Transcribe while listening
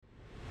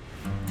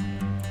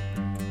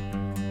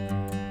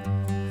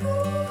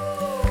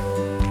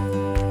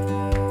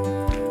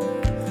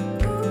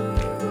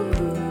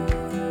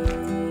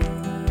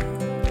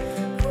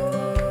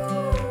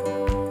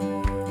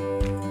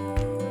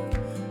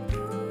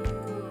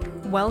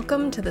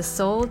Welcome to the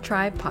Soul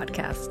Tribe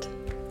Podcast.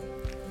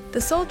 The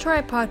Soul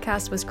Tribe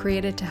Podcast was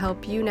created to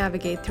help you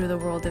navigate through the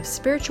world of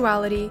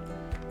spirituality,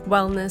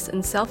 wellness,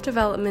 and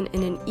self-development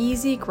in an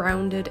easy,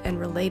 grounded, and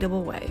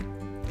relatable way.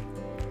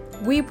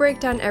 We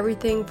break down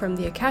everything from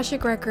the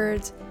Akashic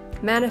Records,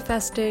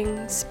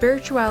 manifesting,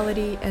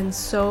 spirituality, and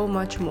so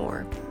much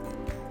more.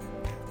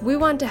 We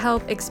want to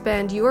help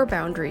expand your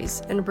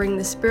boundaries and bring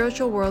the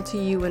spiritual world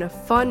to you in a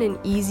fun and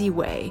easy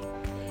way.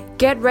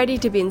 Get ready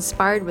to be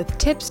inspired with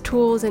tips,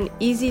 tools, and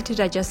easy to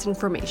digest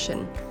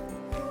information.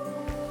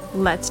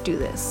 Let's do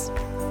this.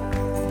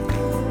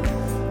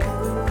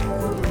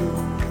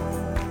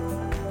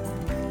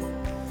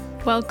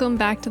 Welcome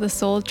back to the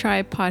Soul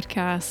Tribe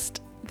Podcast.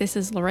 This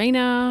is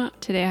Lorena.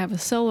 Today I have a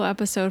solo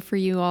episode for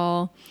you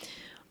all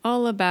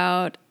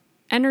about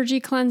energy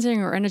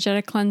cleansing or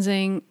energetic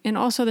cleansing. And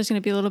also there's going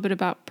to be a little bit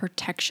about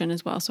protection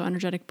as well. So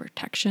energetic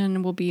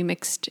protection will be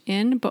mixed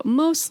in, but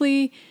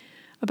mostly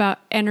about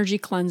energy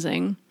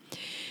cleansing.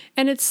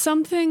 And it's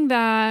something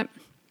that,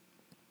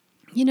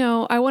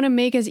 I want to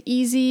make as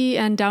easy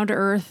and down to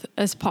earth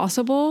as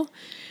possible.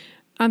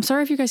 I'm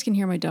sorry if you guys can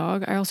hear my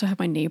dog. I also have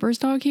my neighbor's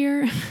dog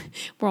here.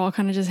 We're all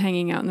kind of just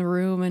hanging out in the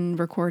room and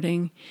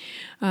recording.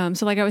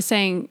 So like I was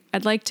saying,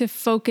 I'd like to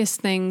focus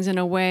things in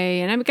a way,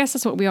 and I guess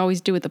that's what we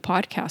always do with the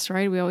podcast,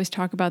 right? We always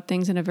talk about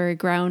things in a very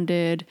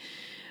grounded,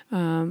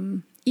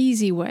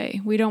 easy way.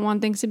 We don't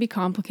want things to be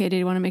complicated.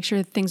 We want to make sure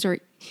that things are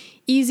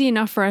easy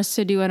enough for us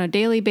to do on a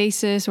daily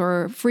basis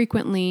or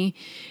frequently.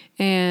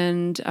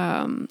 And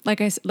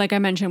like I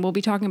mentioned, we'll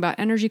be talking about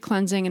energy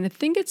cleansing. And I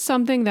think it's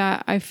something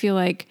that I feel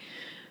like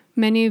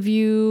many of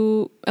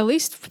you, at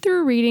least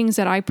through readings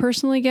that I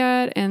personally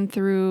get and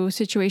through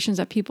situations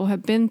that people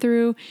have been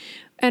through,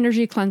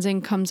 energy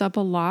cleansing comes up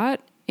a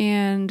lot.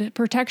 And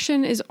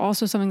protection is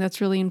also something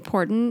that's really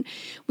important.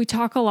 We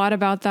talk a lot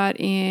about that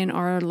in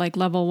our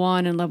level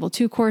 1 and level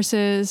 2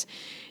 courses.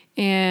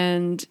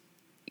 And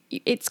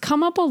it's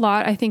come up a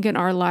lot, I think, in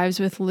our lives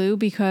with Lou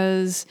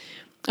because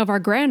of our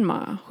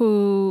grandma,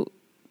 who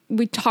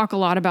we talk a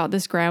lot about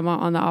this grandma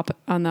on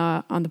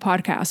the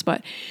podcast,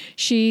 but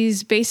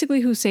she's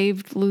basically who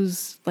saved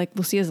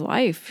Lucia's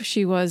life.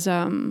 She was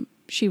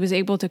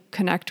able to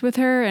connect with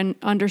her and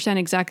understand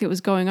exactly what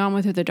was going on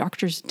with her. The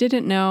doctors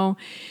didn't know.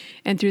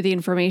 And through the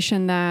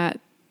information that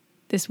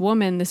this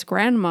woman, this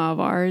grandma of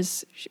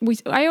ours, we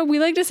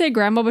like to say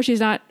grandma, but she's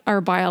not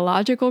our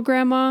biological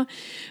grandma,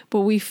 but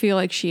we feel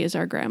like she is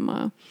our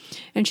grandma.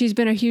 And she's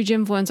been a huge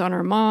influence on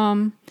our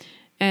mom,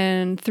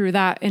 and through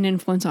that, an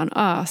influence on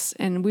us.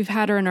 And we've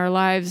had her in our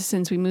lives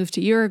since we moved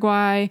to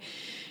Uruguay.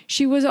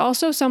 She was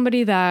also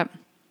somebody that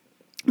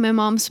my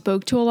mom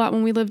spoke to a lot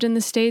when we lived in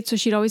the States. So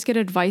she'd always get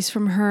advice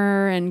from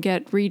her and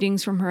get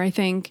readings from her, I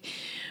think.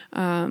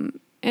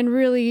 And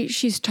really,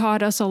 she's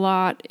taught us a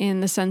lot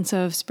in the sense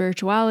of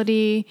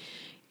spirituality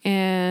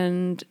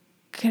and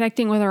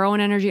connecting with our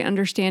own energy,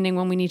 understanding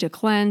when we need to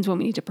cleanse, when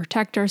we need to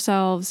protect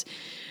ourselves.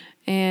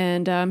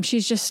 And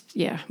she's just,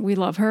 we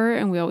love her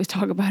and we always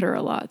talk about her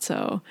a lot.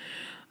 So,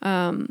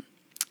 and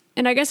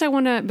I guess I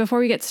want to, before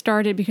we get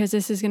started, because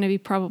this is going to be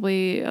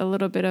probably a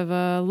little bit of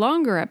a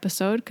longer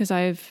episode because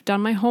I've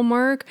done my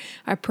homework,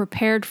 I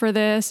prepared for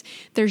this.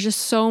 There's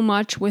just so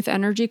much with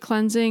energy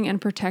cleansing and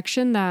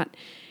protection that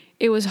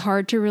it was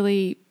hard to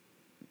really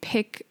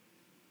pick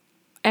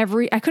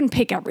I couldn't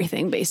pick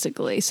everything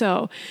basically.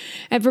 So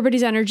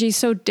everybody's energy is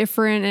so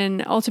different.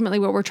 And ultimately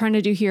what we're trying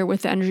to do here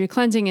with the energy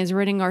cleansing is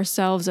ridding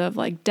ourselves of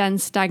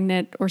dense,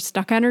 stagnant, or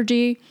stuck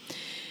energy.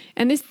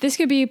 And this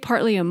could be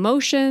partly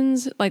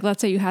emotions. Like let's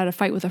say you had a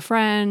fight with a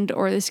friend,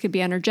 or this could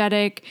be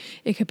energetic.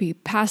 It could be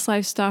past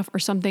life stuff or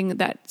something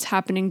that's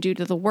happening due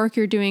to the work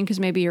you're doing. Cause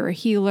maybe you're a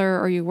healer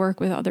or you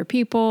work with other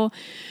people,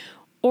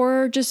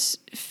 or just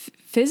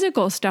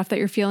physical stuff that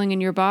you're feeling in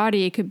your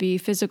body. It could be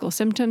physical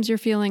symptoms you're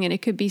feeling, and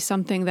it could be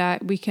something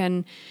that we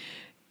can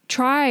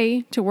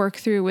try to work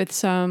through with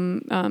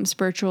some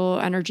spiritual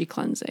energy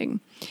cleansing.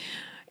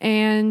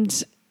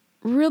 And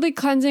really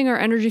cleansing our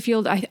energy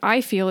field,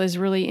 I feel, is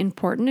really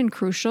important and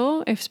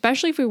crucial,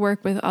 especially if we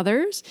work with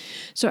others.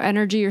 So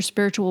energy or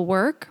spiritual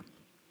work.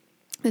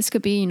 This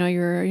could be,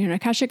 you're an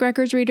Akashic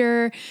Records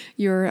reader,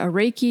 you're a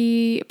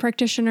Reiki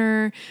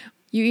practitioner,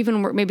 you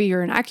even work, maybe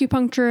you're an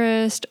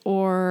acupuncturist,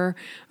 or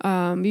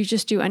you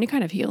just do any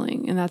kind of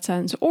healing in that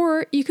sense.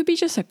 Or you could be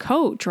just a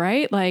coach,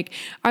 right? Like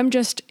I'm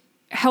just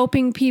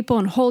helping people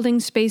and holding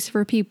space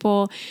for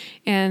people,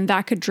 and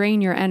that could drain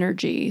your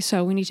energy.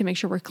 So we need to make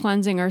sure we're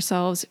cleansing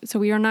ourselves so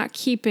we are not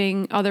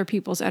keeping other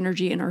people's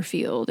energy in our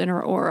field, in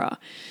our aura.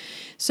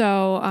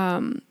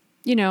 So,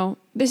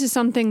 this is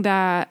something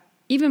that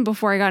even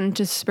before I got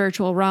into the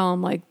spiritual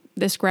realm, like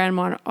this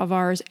grandma of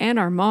ours and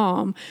our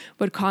mom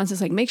would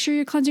constantly make sure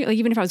you're cleansing. Like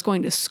even if I was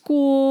going to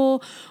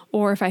school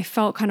or if I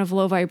felt kind of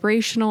low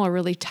vibrational or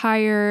really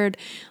tired,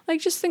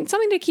 just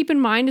something to keep in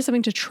mind is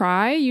something to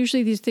try.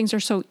 Usually these things are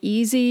so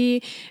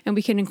easy and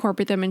we can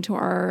incorporate them into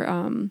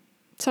our,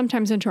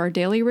 sometimes into our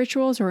daily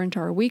rituals or into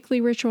our weekly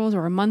rituals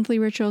or our monthly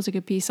rituals. It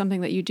could be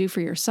something that you do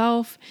for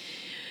yourself,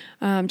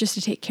 just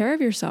to take care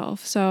of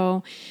yourself.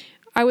 So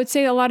I would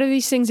say a lot of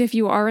these things, if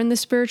you are in the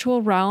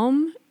spiritual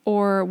realm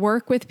or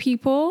work with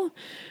people,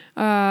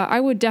 I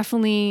would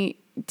definitely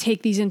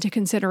take these into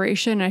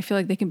consideration. I feel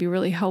like they can be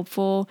really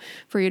helpful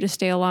for you to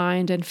stay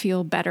aligned and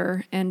feel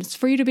better, and it's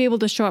for you to be able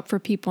to show up for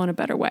people in a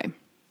better way.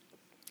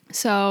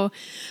 So,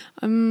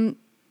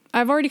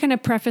 I've already kind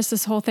of prefaced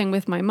this whole thing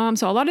with my mom.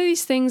 So a lot of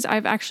these things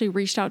I've actually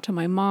reached out to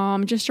my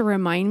mom just to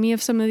remind me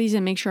of some of these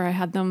and make sure I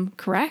had them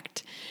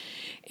correct.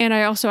 And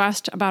I also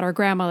asked about our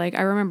grandma. Like,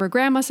 I remember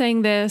grandma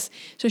saying this.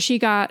 So she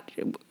got,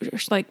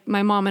 like,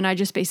 my mom and I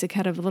just basically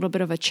had a little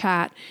bit of a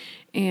chat,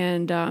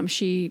 and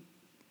she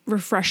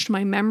refreshed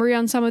my memory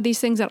on some of these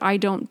things that I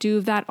don't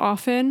do that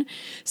often.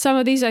 Some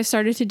of these I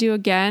started to do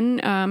again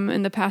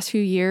in the past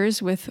few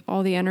years with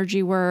all the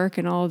energy work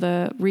and all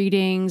the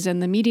readings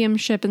and the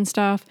mediumship and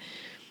stuff.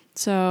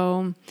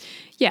 So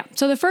yeah,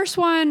 so the first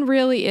one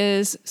really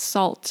is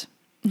salt.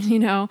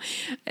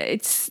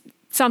 It's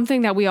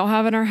something that we all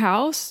have in our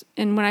house.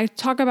 And when I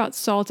talk about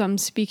salt, I'm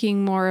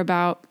speaking more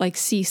about like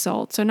sea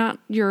salt. So not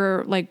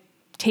your like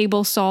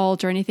table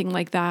salt or anything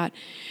like that.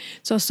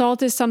 So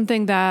salt is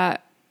something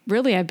that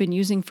really I've been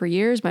using for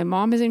years. My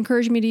mom has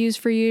encouraged me to use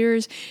for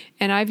years,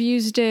 and I've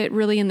used it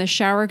really in the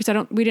shower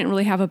because we didn't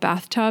really have a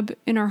bathtub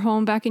in our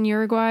home back in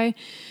Uruguay.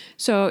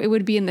 So it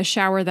would be in the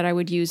shower that I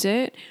would use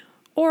it,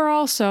 or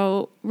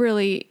also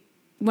really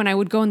when I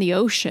would go in the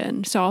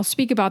ocean. So I'll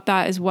speak about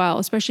that as well,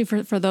 especially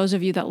for those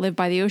of you that live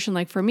by the ocean.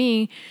 Like for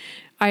me,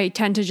 I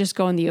tend to just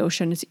go in the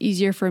ocean. It's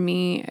easier for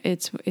me.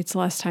 It's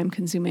less time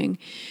consuming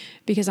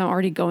because I'm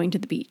already going to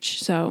the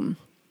beach. So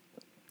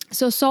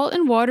salt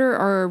and water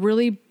are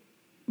really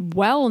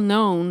well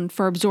known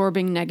for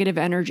absorbing negative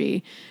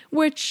energy,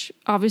 which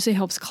obviously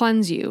helps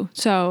cleanse you.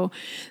 So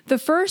the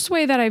first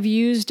way that I've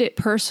used it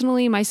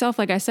personally myself,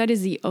 like I said,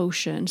 is the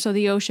ocean. So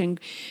the ocean,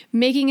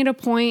 making it a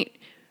point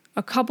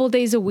a couple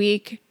days a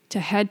week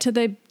to head to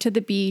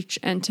the beach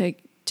and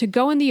to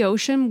go in the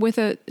ocean with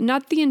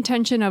not the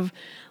intention of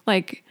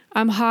like,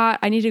 I'm hot,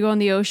 I need to go in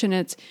the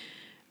ocean.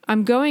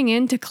 I'm going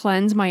in to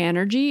cleanse my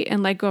energy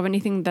and let go of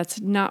anything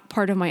that's not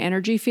part of my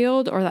energy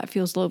field or that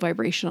feels low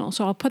vibrational.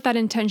 So I'll put that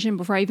intention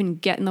before I even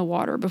get in the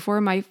water, before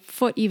my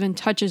foot even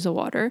touches the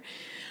water.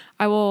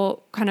 I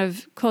will kind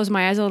of close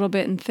my eyes a little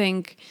bit and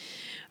think,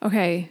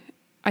 okay,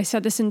 I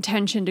set this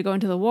intention to go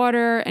into the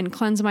water and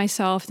cleanse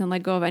myself and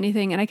let go of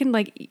anything. And I can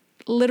like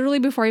literally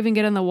before I even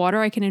get in the water,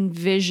 I can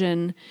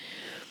envision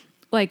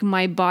like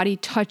my body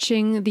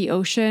touching the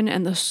ocean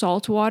and the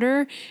salt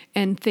water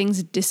and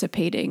things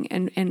dissipating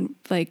and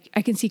like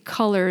I can see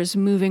colors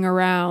moving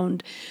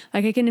around.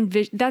 Like I can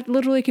envision that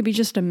literally could be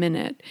just a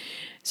minute.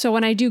 So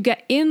when I do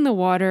get in the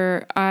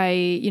water,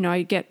 I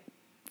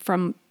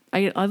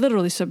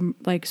literally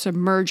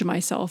submerge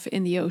myself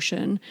in the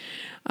ocean.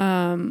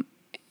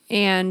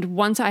 And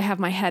once I have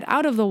my head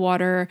out of the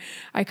water,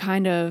 I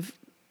kind of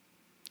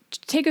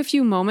take a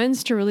few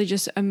moments to really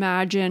just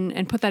imagine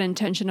and put that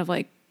intention of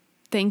like,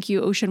 thank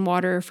you, ocean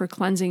water, for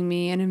cleansing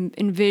me, and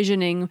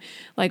envisioning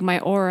like my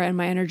aura and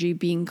my energy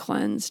being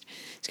cleansed.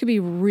 This could be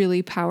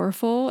really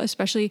powerful,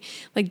 especially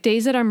like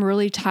days that I'm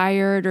really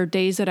tired or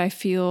days that I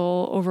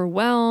feel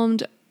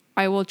overwhelmed.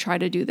 I will try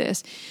to do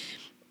this.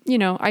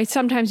 I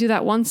sometimes do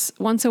that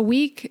once a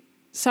week.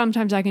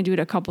 Sometimes I can do it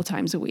a couple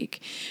times a week.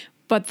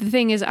 But the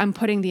thing is, I'm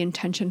putting the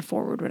intention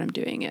forward when I'm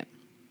doing it.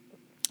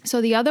 So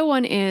the other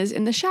one is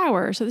in the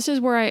shower. So this is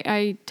where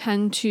I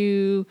tend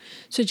to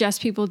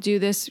suggest people do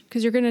this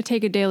because you're going to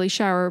take a daily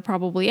shower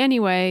probably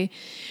anyway.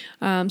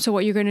 So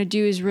what you're going to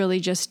do is really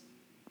just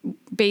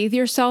bathe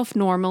yourself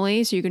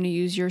normally. So you're going to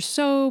use your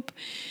soap.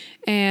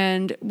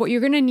 And what you're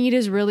going to need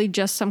is really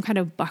just some kind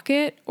of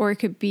bucket, or it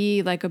could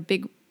be like a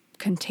big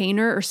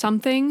container or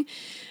something.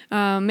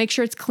 Make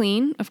sure it's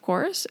clean, of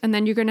course. And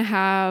then you're going to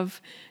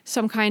have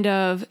some kind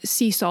of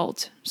sea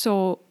salt.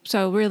 So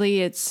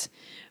really it's...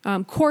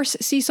 coarse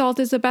sea salt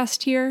is the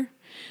best here.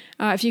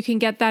 If you can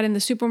get that in the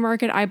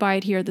supermarket, I buy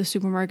it here at the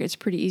supermarket. It's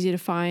pretty easy to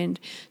find.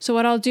 So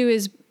what I'll do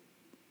is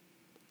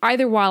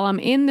either while I'm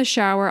in the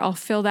shower, I'll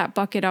fill that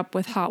bucket up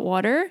with hot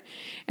water,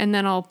 and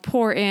then I'll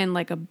pour in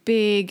like a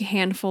big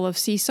handful of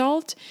sea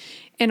salt,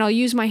 and I'll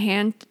use my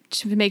hand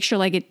to make sure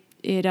like it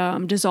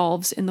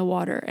dissolves in the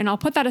water. And I'll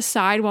put that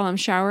aside while I'm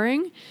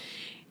showering.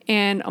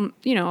 And,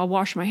 I'll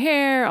wash my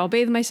hair, I'll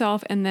bathe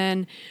myself. And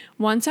then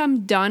once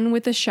I'm done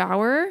with the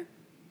shower,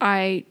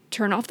 I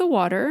turn off the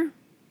water.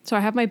 So I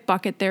have my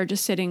bucket there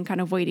just sitting kind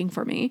of waiting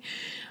for me.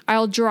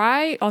 I'll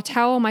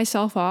towel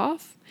myself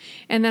off,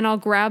 and then I'll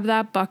grab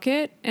that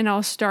bucket and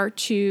I'll start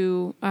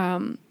to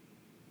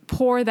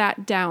pour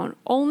that down,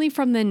 only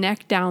from the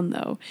neck down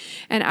though.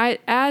 And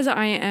as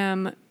I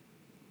am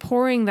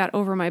pouring that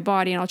over my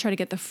body, and I'll try to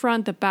get the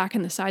front, the back,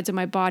 and the sides of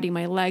my body,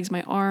 my legs,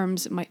 my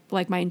arms, my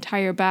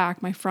entire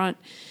back, my front.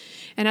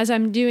 And as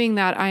I'm doing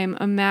that, I am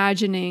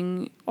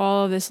imagining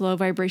all of this low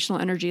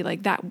vibrational energy,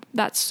 like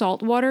that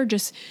salt water,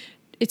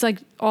 it's like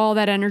all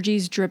that energy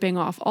is dripping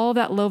off, all of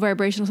that low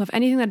vibrational stuff,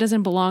 anything that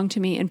doesn't belong to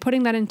me, and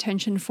putting that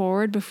intention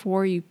forward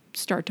before you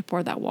start to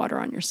pour that water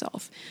on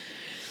yourself.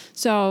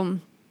 So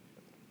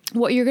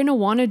what you're going to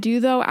want to do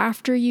though,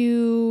 after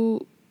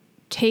you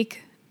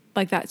take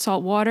like that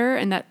salt water,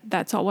 and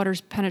that salt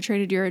water's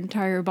penetrated your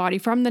entire body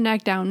from the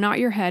neck down, not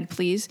your head,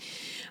 please.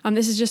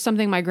 This is just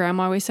something my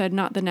grandma always said,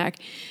 not the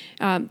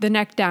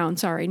neck down,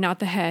 sorry, not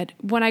the head.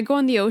 When I go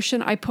in the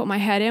ocean, I put my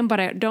head in, but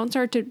I don't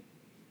start to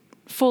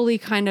fully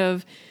kind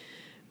of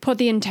put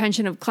the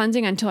intention of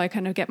cleansing until I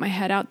kind of get my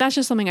head out. That's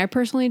just something I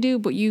personally do,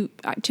 but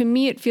to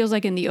me, it feels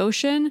like in the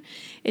ocean,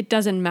 it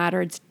doesn't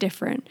matter. It's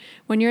different.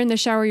 When you're in the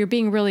shower, you're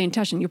being really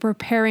intentional. You're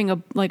preparing a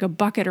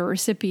bucket or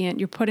recipient.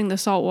 You're putting the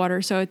salt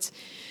water. So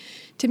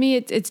to me,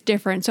 it's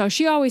different. So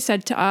she always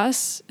said to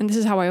us, and this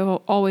is how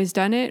I've always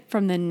done it,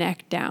 from the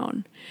neck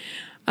down.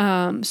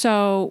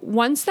 So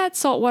once that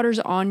salt water's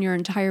on your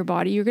entire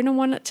body, you're going to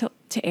want it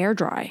to air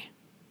dry.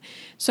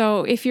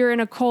 So if you're in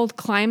a cold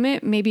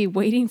climate, maybe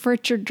waiting for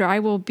it to dry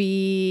will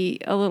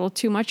be a little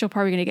too much. You're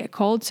probably going to get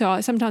cold.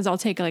 So sometimes I'll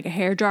take like a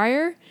hair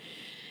dryer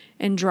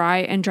and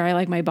dry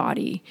like my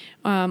body.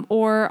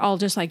 Or I'll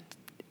just like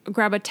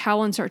grab a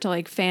towel and start to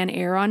like fan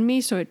air on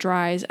me so it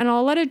dries. And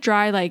I'll let it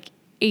dry like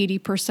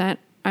 80%.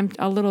 I'm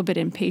a little bit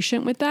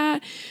impatient with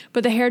that.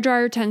 But the hair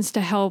dryer tends to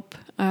help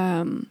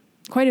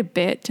quite a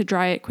bit to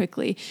dry it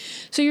quickly.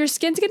 So your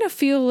skin's going to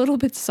feel a little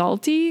bit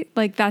salty.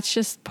 Like that's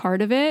just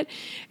part of it.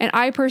 And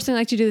I personally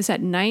like to do this at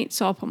night.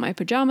 So I'll put my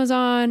pajamas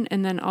on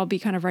and then I'll be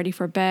kind of ready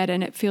for bed.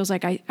 And it feels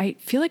like I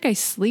feel like I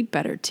sleep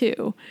better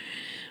too.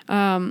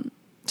 So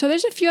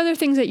there's a few other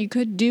things that you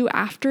could do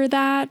after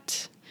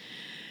that,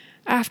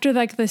 after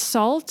like the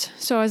salt.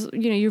 So as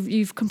you know,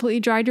 you've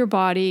completely dried your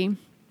body.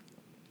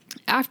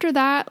 After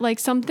that, like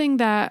something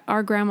that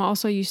our grandma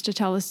also used to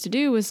tell us to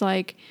do was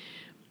like,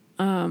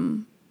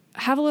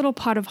 have a little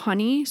pot of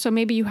honey. So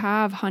maybe you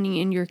have honey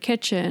in your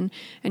kitchen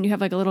and you have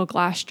like a little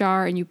glass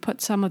jar and you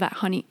put some of that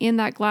honey in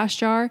that glass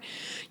jar.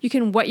 You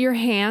can wet your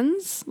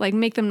hands, like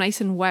make them nice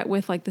and wet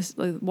with like this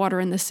water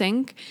in the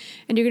sink.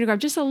 And you're going to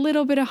grab just a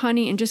little bit of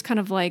honey and just kind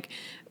of like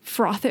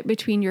froth it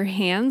between your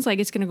hands. Like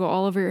it's going to go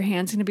all over your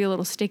hands. It's going to be a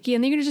little sticky.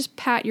 And then you're going to just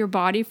pat your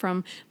body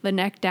from the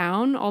neck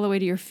down all the way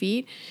to your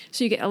feet.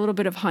 So you get a little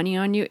bit of honey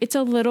on you. It's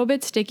a little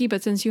bit sticky,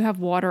 but since you have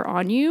water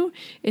on you,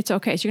 it's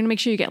okay. So you're going to make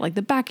sure you get like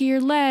the back of your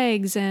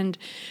legs and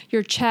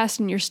your chest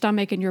and your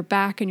stomach and your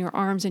back and your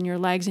arms and your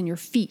legs and your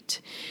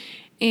feet.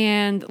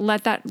 And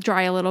let that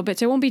dry a little bit.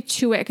 So it won't be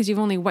too wet because you've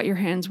only wet your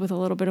hands with a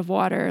little bit of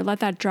water. Let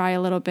that dry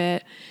a little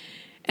bit.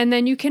 And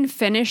then you can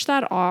finish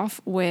that off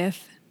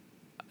with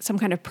some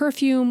kind of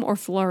perfume or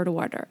Florida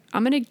water.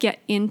 I'm going to get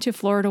into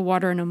Florida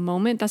water in a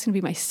moment. That's going to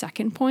be my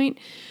second point.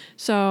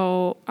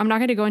 So I'm not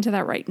going to go into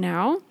that right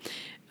now.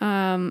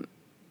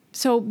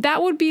 So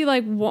that would be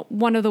like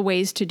one of the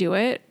ways to do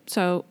it.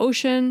 So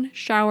ocean,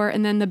 shower,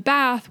 and then the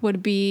bath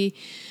would be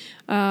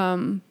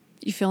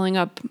you filling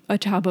up a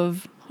tub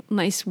of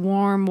nice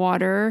warm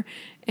water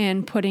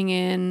and putting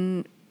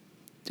in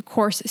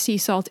coarse sea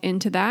salt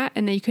into that.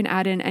 And then you can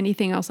add in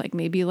anything else, like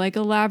maybe like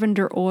a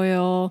lavender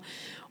oil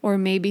or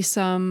maybe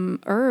some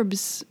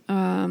herbs.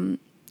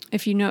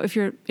 If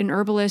you're an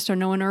herbalist or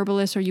know an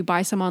herbalist or you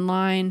buy some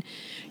online,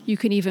 you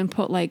can even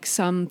put like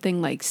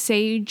something like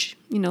sage,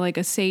 like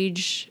a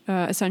sage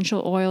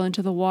essential oil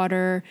into the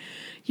water.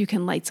 You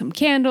can light some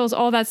candles.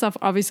 All that stuff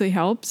obviously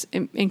helps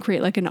and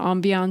create like an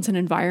ambiance and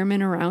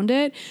environment around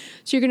it.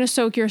 So you're going to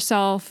soak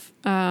yourself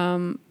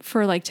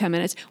for like 10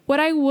 minutes.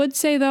 What I would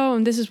say though,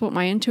 and this is what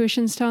my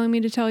intuition's telling me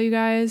to tell you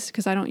guys,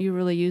 because I don't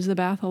really use the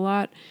bath a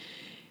lot,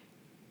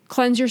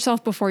 cleanse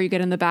yourself before you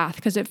get in the bath,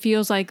 because it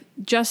feels like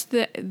just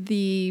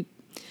the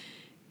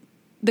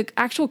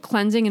actual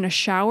cleansing in a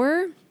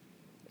shower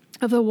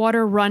of the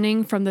water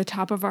running from the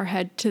top of our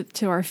head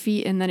to our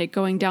feet and then it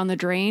going down the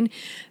drain,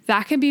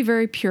 that can be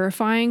very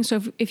purifying.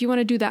 So if you want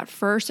to do that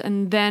first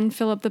and then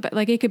fill up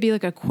like it could be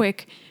like a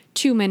quick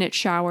 2-minute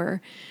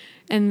shower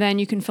and then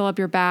you can fill up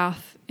your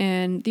bath.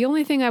 And the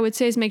only thing I would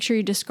say is make sure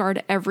you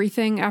discard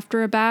everything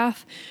after a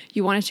bath.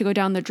 You want it to go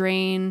down the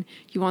drain.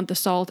 You want the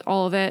salt,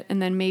 all of it.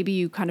 And then maybe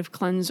you kind of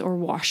cleanse or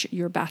wash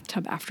your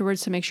bathtub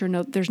afterwards to make sure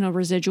there's no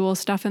residual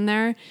stuff in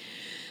there.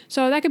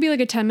 So that could be like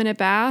a 10-minute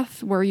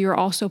bath where you're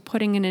also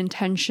putting an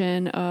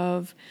intention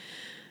of,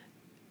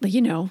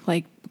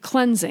 like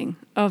cleansing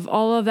of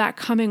all of that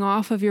coming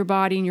off of your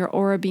body and your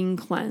aura being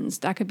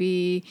cleansed. That could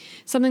be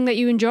something that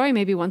you enjoy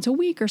maybe once a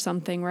week or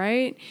something,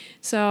 right?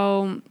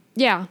 So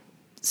yeah.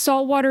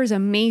 Salt water is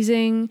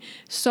amazing.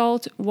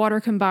 Salt, water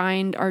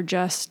combined are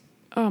just,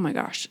 oh my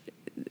gosh.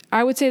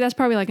 I would say that's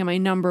probably like my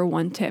number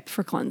one tip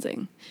for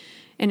cleansing.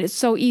 And it's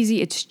so easy.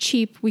 It's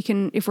cheap.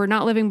 If we're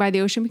not living by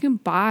the ocean, we can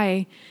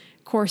buy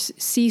coarse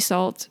sea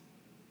salt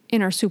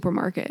in our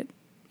supermarket.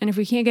 And if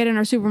we can't get it in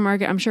our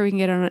supermarket, I'm sure we can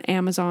get it on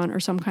Amazon or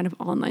some kind of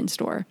online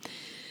store.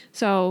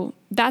 So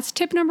that's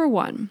tip number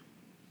 1.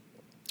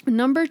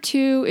 Number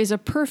 2 is a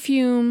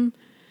perfume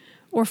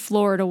or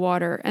Florida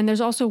water. And there's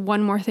also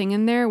one more thing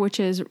in there, which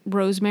is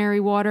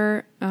rosemary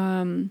water,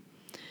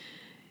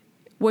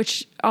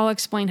 which I'll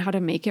explain how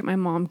to make it. My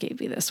mom gave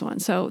me this one.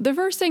 So the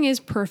first thing is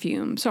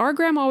perfume. So our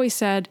grandma always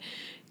said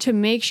to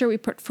make sure we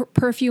put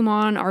perfume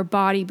on our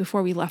body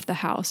before we left the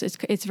house.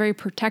 It's very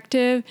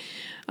protective.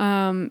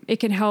 It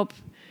can help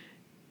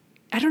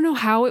I don't know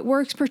how it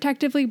works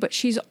protectively, but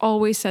she's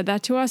always said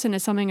that to us, and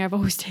it's something I've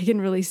always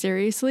taken really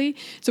seriously.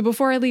 So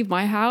before I leave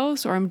my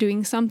house or I'm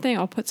doing something,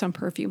 I'll put some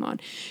perfume on.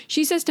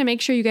 She says to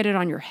make sure you get it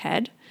on your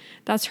head.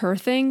 That's her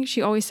thing.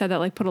 She always said that,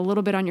 like, put a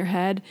little bit on your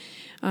head,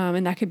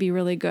 and that could be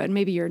really good.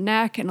 Maybe your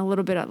neck and a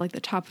little bit at like the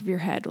top of your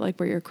head, like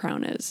where your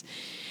crown is.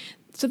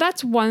 So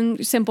that's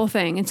one simple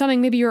thing, and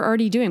something maybe you're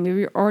already doing. Maybe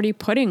you're already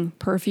putting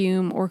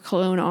perfume or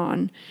cologne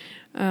on.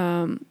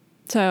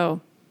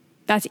 So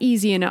that's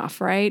easy enough,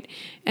 right?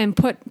 And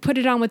put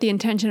it on with the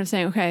intention of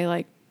saying, okay,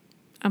 like,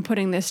 I'm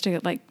putting this to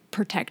like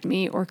protect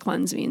me or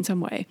cleanse me in some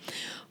way.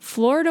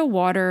 Florida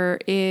water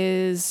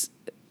is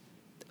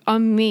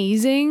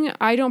amazing.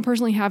 I don't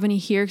personally have any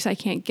here because I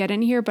can't get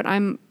any here, but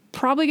I'm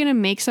probably going to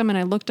make some, and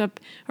I looked up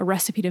a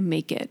recipe to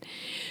make it.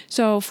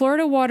 So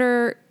Florida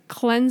water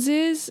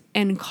cleanses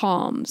and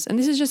calms. And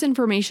this is just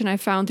information I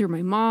found through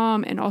my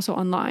mom and also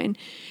online.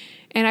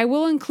 And I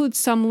will include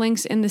some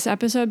links in this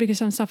episode because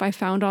some stuff I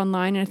found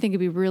online, and I think it'd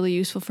be really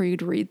useful for you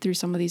to read through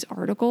some of these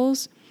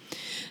articles.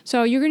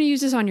 So you're going to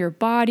use this on your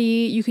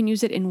body. You can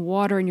use it in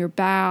water in your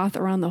bath,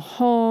 around the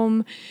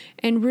home.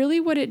 And really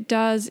what it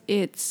does,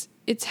 it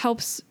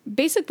helps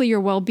basically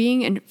your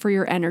well-being and for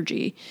your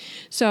energy.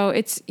 So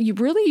you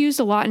really used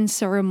a lot in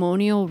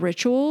ceremonial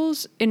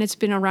rituals, and it's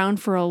been around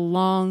for a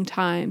long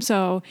time.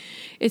 So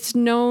it's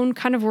known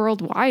kind of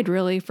worldwide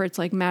really for its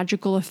like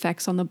magical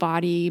effects on the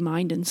body,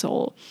 mind, and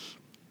soul.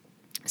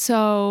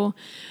 So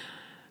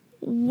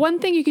one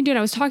thing you can do, and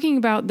I was talking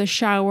about the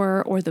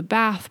shower or the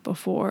bath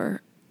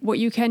before, what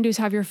you can do is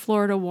have your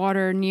Florida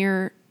water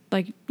near,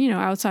 like,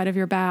 outside of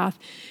your bath.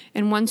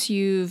 And once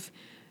you've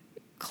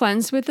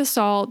cleansed with the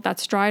salt,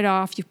 that's dried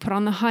off, you've put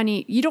on the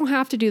honey. You don't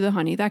have to do the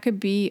honey. That could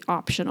be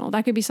optional.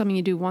 That could be something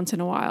you do once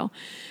in a while.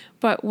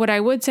 But what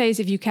I would say is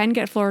if you can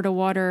get Florida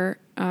water,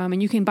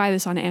 and you can buy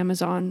this on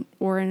Amazon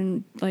or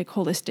in like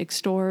holistic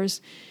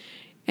stores,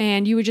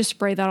 and you would just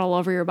spray that all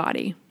over your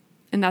body.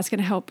 And that's going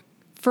to help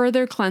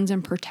further cleanse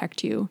and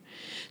protect you.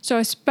 So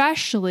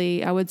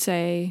especially, I would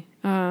say,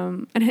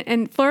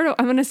 and Florida,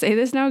 I'm going to say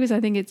this now because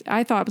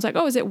I thought it was like,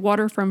 oh, is it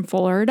water from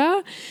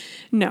Florida?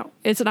 No,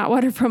 it's not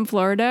water from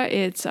Florida.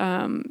 It's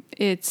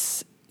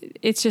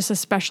just a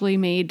specially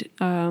made,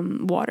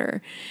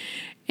 water.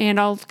 And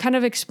I'll kind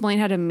of explain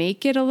how to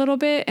make it a little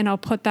bit. And I'll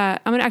put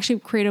that, I'm going to actually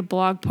create a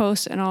blog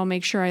post, and I'll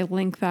make sure I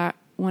link that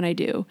when I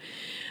do.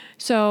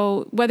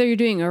 So whether you're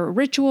doing a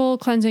ritual,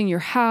 cleansing your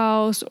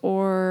house,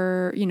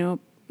 or,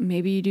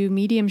 maybe you do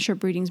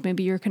mediumship readings,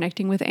 maybe you're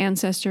connecting with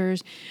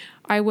ancestors,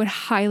 I would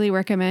highly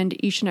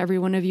recommend each and every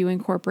one of you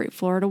incorporate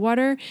Florida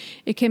water.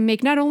 It can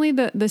make not only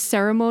the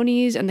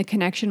ceremonies and the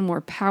connection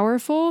more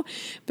powerful,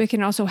 but it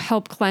can also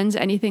help cleanse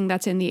anything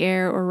that's in the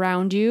air or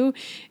around you,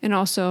 and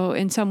also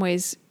in some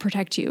ways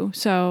protect you.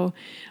 So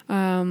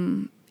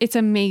it's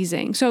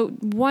amazing. So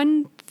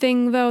one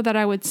thing though that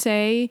I would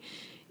say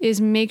is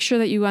make sure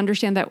that you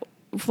understand that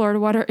Florida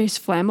water is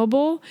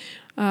flammable.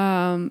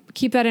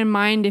 Keep that in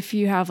mind if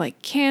you have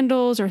like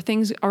candles or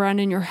things around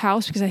in your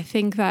house, because I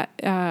think that,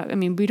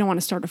 we don't want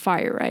to start a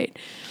fire, right?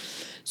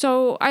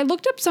 So I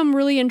looked up some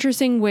really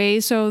interesting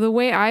ways. So the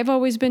way I've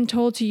always been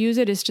told to use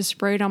it is to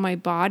spray it on my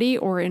body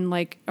or in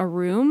like a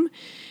room.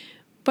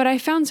 But I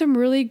found some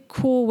really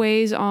cool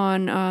ways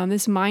on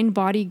this Mind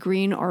Body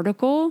Green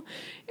article,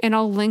 and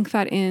I'll link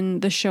that in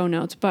the show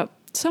notes. But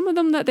some of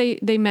them that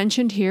they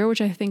mentioned here,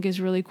 which I think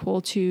is really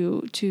cool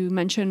to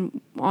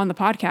mention on the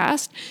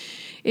podcast,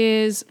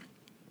 is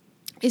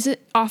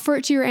it offer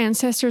it to your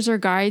ancestors or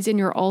guides in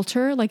your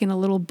altar, like in a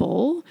little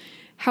bowl.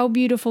 How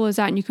beautiful is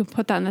that? And you can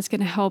put that, and that's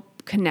going to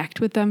help connect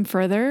with them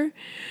further.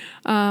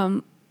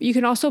 You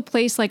can also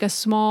place like a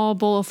small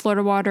bowl of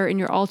Florida water in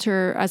your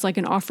altar as like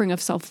an offering of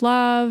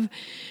self-love.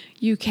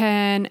 You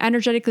can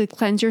energetically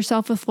cleanse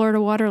yourself with Florida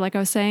water, like I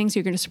was saying. So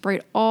you're going to spray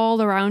it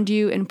all around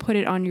you and put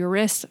it on your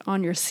wrist,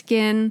 on your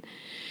skin.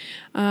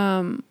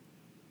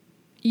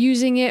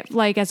 Using it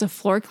like as a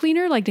floor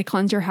cleaner, like to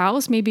cleanse your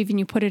house. Maybe even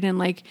you put it in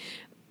like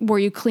where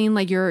you clean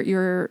like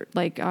your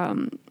like,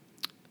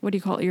 what do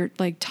you call it? Your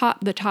like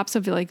the tops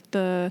of like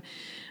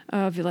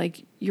of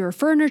like your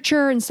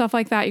furniture and stuff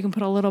like that. You can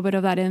put a little bit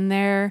of that in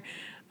there.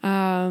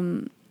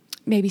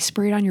 Maybe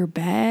spray it on your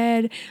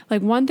bed.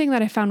 Like one thing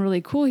that I found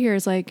really cool here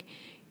is like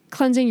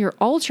cleansing your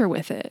altar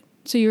with it.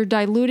 So you're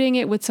diluting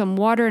it with some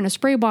water in a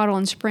spray bottle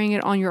and spraying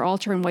it on your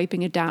altar and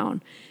wiping it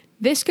down.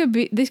 This could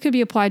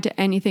be applied to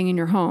anything in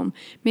your home.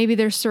 Maybe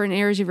there's certain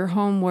areas of your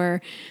home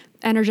where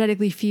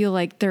energetically feel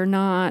like they're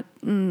not,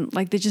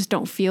 like they just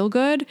don't feel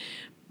good.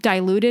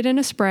 Dilute it in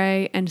a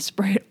spray and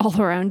spray it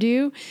all around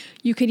you.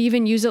 You could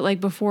even use it like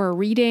before a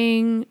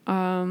reading,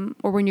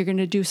 or when you're going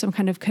to do some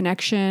kind of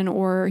connection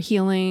or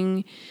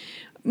healing.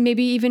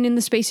 Maybe even in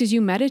the spaces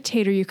you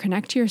meditate or you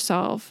connect to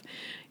yourself.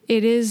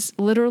 It is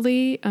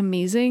literally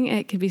amazing.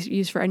 It could be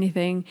used for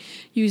anything.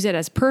 Use it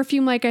as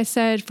perfume, like I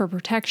said, for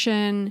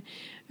protection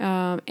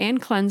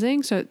and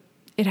cleansing. So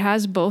it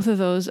has both of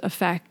those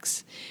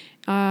effects.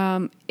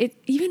 It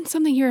even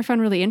something here I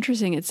found really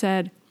interesting. It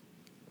said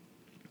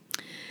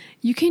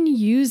you can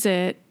use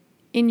it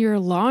in your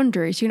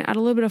laundry. So you can add a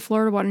little bit of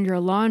Florida water in your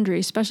laundry,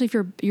 especially if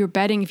you're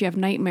bedding, if you have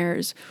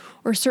nightmares,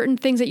 or certain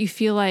things that you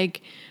feel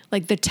like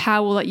the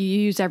towel that you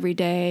use every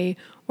day,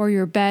 or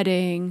your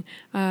bedding,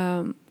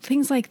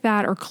 things like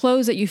that, or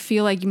clothes that you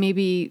feel like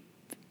maybe,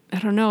 I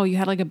don't know, you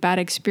had like a bad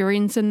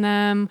experience in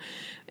them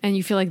and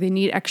you feel like they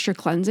need extra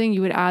cleansing,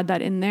 you would add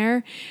that in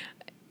there.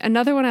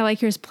 Another one I like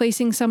here is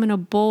placing some in a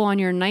bowl on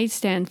your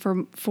nightstand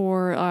for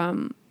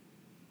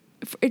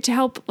it to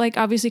help, like,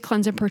 obviously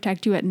cleanse and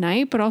protect you at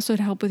night, but also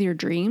to help with your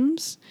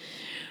dreams.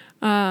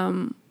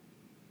 I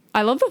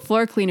love the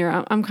floor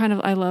cleaner.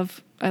 I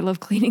love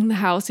cleaning the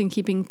house and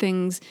keeping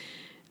things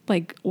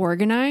like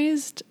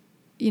organized.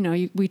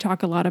 We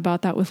talk a lot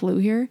about that with Lou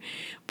here,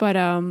 but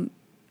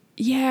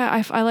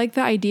yeah, I like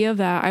the idea of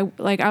that. I'm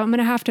going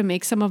to have to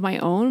make some of my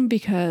own,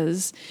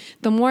 because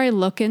the more I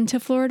look into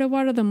Florida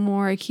water, the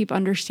more I keep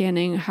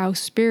understanding how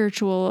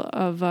spiritual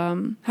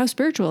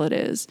it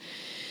is.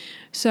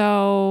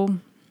 So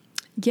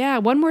yeah,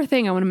 one more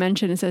thing I want to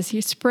mention. It says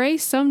here, spray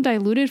some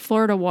diluted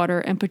Florida water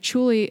and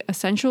patchouli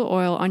essential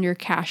oil on your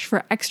cash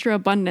for extra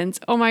abundance.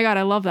 Oh my God,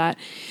 I love that.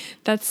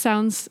 That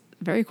sounds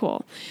very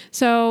cool.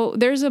 So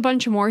there's a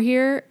bunch more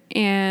here,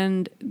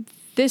 and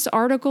this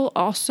article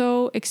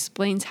also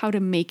explains how to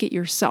make it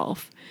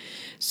yourself.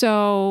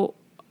 So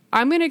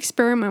I'm going to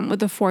experiment with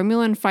the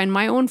formula and find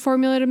my own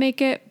formula to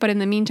make it. But in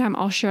the meantime,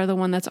 I'll share the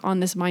one that's on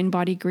this Mind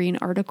Body Green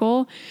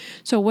article.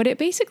 So what it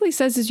basically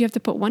says is you have to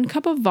put 1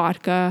 cup of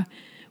vodka,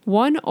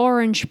 1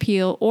 orange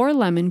peel or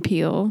lemon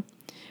peel.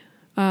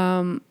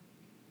 It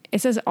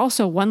says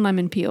also 1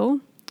 lemon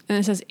peel. And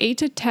it says 8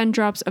 to 10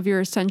 drops of your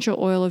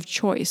essential oil of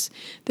choice.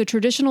 The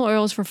traditional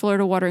oils for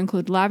Florida water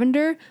include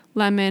lavender,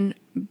 lemon,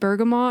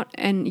 bergamot,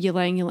 and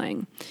ylang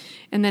ylang.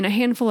 And then a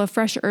handful of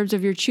fresh herbs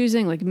of your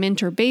choosing, like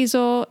mint or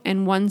basil,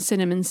 and 1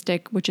 cinnamon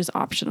stick, which is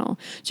optional.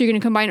 So you're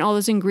going to combine all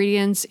those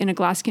ingredients in a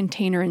glass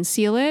container and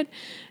seal it.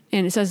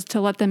 And it says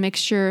to let the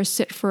mixture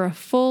sit for a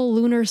full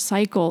lunar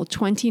cycle,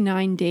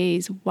 29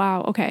 days.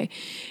 Wow. Okay.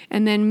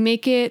 And then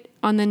make it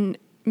on the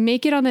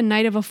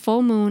night of a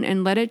full moon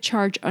and let it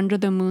charge under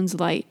the moon's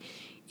light.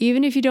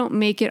 Even if you don't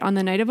make it on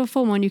the night of a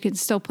full moon, you can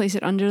still place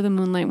it under the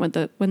moonlight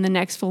when the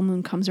next full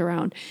moon comes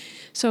around.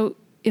 So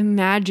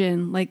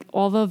imagine like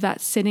all of that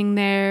sitting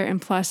there,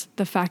 and plus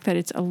the fact that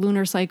it's a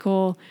lunar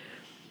cycle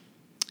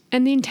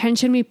and the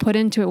intention we put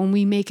into it when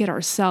we make it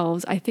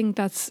ourselves. I think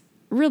that's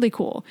really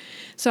cool.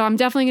 So I'm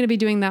definitely going to be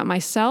doing that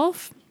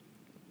myself,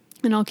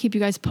 and I'll keep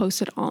you guys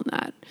posted on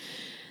that.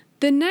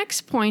 The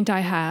next point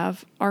I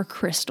have are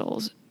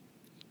crystals.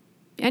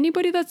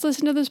 Anybody that's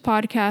listened to this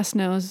podcast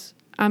knows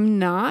I'm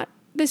not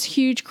this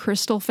huge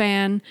crystal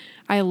fan.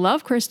 I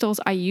love crystals.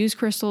 I use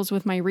crystals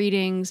with my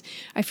readings.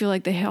 I feel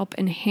like they help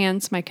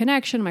enhance my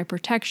connection, my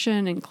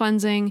protection, and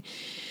cleansing.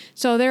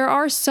 So there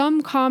are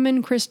some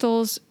common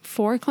crystals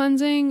for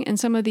cleansing, and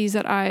some of these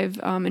that I've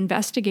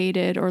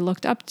investigated or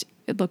looked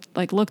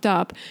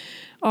up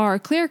are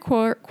clear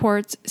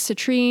quartz,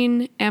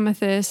 citrine,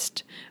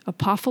 amethyst,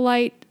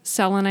 apophyllite,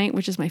 selenite,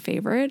 which is my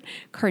favorite,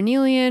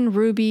 carnelian,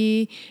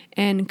 ruby,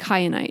 and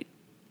kyanite.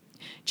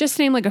 Just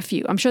to name like a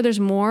few. I'm sure there's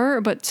more,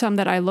 but some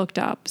that I looked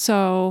up.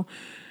 So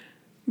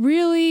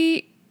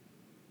really,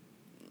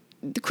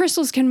 the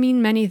crystals can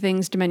mean many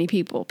things to many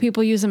people.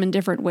 People use them in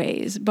different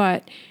ways,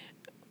 but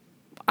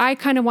I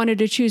kind of wanted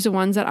to choose the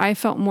ones that I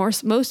felt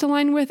most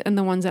aligned with, and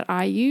the ones that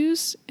I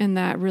use and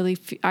that really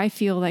I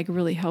feel like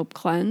really help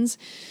cleanse.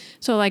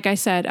 So like I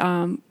said,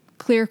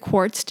 clear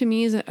quartz to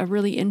me is a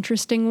really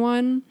interesting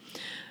one.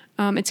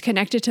 It's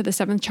connected to the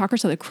 7th chakra,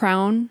 so the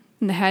crown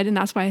and the head, and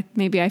that's why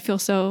maybe I feel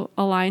so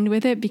aligned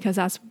with it, because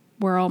that's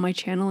where all my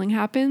channeling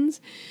happens.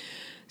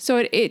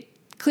 So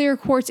clear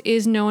quartz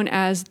is known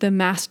as the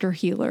master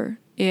healer.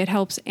 It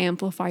helps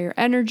amplify your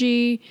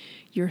energy,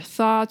 your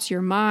thoughts,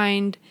 your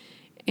mind,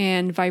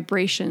 and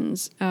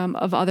vibrations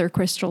of other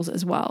crystals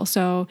as well.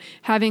 So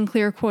having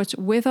clear quartz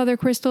with other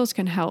crystals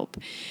can help.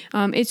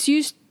 It's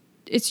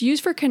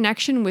used for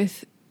connection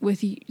with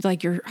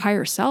like your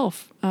higher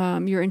self,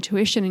 your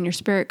intuition and your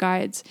spirit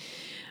guides,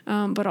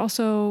 but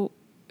also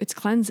it's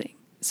cleansing.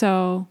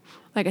 So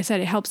like I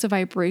said, it helps the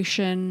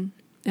vibration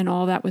and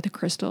all that with the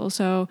crystal.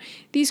 So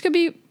these could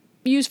be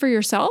used for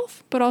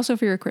yourself, but also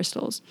for your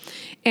crystals.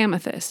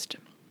 Amethyst.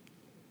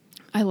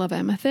 I love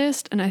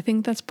amethyst, and I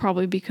think that's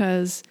probably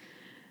because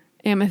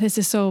amethyst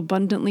is so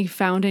abundantly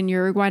found in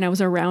Uruguay, and I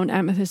was around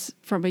amethyst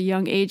from a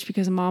young age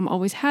because Mom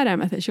always had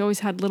amethyst. She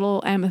always had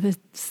little amethyst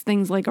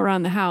things like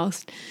around the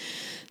house.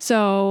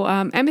 So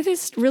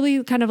amethyst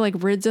really kind of like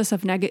rids us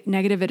of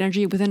negative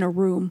energy within a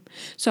room.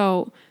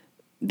 So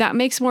that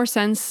makes more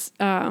sense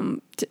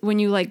when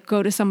you like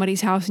go to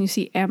somebody's house and you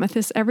see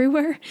amethyst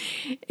everywhere.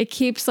 It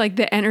keeps like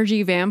the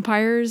energy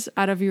vampires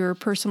out of your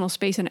personal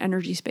space and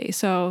energy space.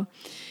 So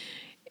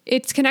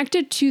it's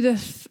connected to the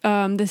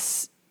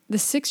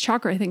 6th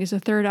chakra, I think, is the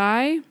third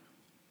eye.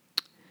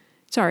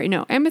 Sorry,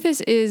 no.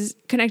 Amethyst is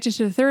connected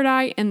to the third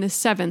eye and the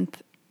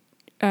 7th.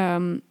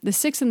 The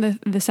 6th and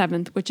the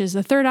 7th, which is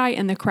the third eye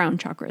and the crown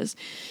chakras.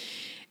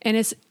 And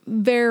it's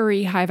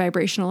very high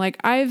vibrational. Like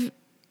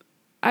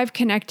I've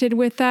connected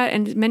with that,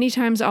 and many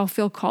times I'll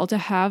feel called to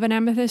have an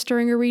amethyst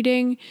during a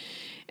reading,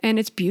 and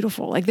it's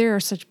beautiful. Like there are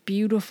such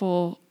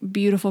beautiful,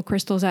 beautiful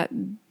crystals that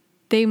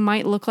they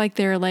might look like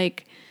they're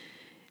like,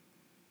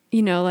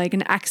 like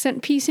an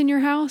accent piece in your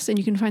house, and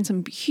you can find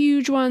some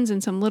huge ones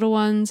and some little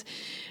ones.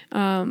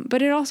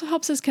 But it also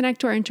helps us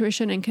connect to our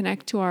intuition and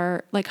connect to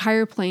our like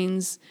higher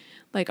planes,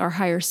 like our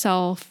higher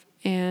self,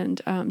 and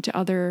to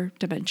other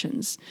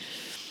dimensions.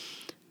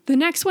 The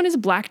next one is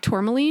black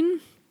tourmaline.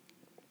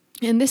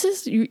 And this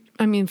is,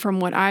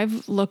 from what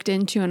I've looked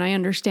into and I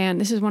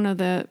understand, this is one of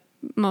the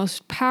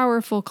most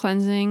powerful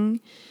cleansing,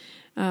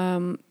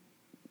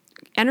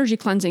 energy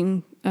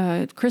cleansing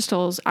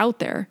crystals out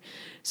there.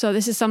 So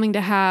this is something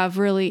to have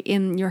really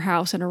in your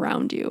house and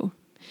around you.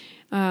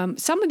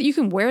 You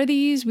can wear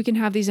these. We can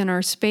have these in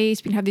our space.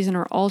 We can have these in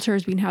our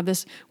altars. We can have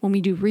this when we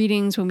do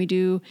readings, when we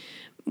do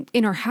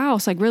in our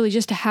house, like really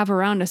just to have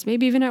around us,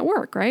 maybe even at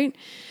work, right?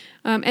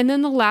 And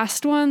then the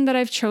last one that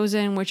I've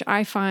chosen, which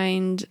I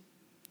find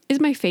is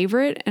my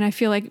favorite, and I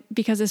feel like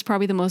because it's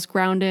probably the most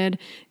grounded,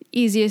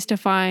 easiest to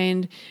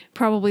find,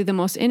 probably the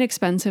most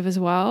inexpensive as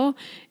well,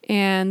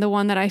 and the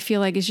one that I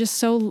feel like is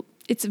just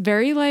it's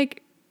very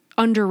like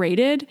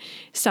underrated,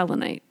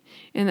 selenite.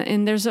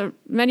 And there's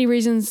many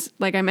reasons,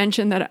 like I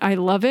mentioned, that I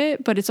love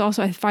it, but it's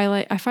also I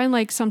find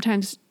like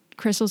sometimes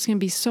crystals can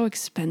be so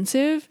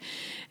expensive,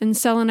 and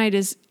selenite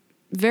is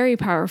very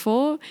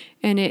powerful,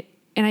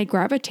 and I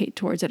gravitate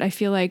towards it. I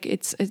feel like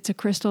it's a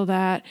crystal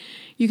that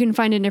you can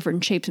find in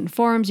different shapes and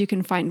forms. You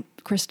can find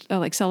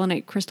like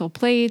selenite crystal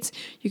plates.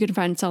 You can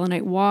find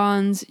selenite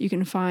wands. You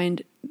can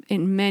find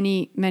in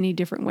many, many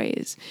different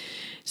ways.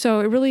 So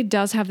it really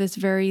does have this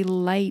very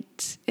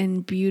light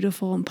and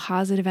beautiful and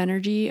positive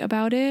energy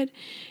about it.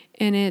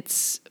 And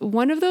it's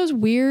one of those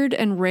weird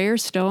and rare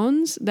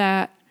stones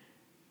that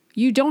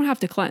you don't have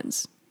to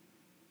cleanse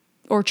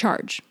or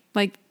charge.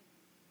 Like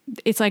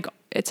it's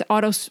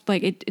auto,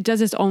 like it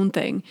does its own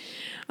thing.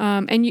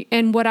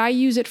 And what I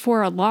use it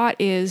for a lot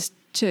is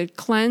to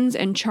cleanse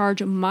and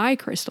charge my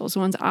crystals, the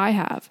ones I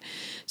have.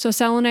 So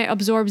selenite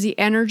absorbs the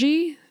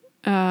energy,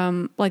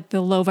 like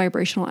the low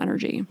vibrational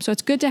energy. So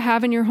it's good to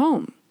have in your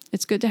home.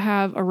 It's good to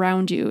have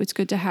around you. It's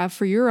good to have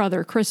for your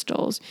other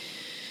crystals.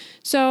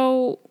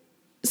 So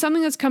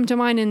something that's come to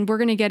mind, and we're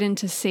going to get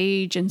into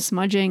sage and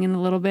smudging in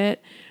a little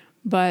bit,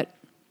 but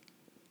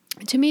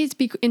to me, it's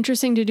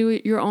interesting to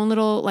do your own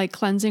little like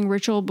cleansing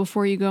ritual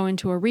before you go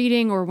into a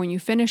reading, or when you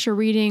finish a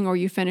reading, or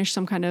you finish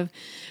some kind of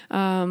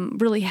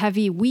really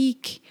heavy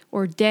week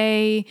or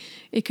day.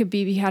 It could be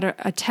you had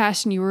a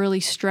test and you were really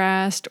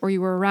stressed, or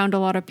you were around a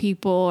lot of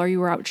people, or you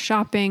were out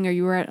shopping, or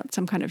you were at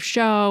some kind of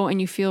show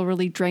and you feel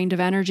really drained of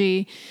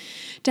energy.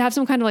 To have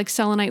some kind of like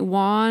selenite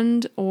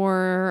wand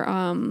or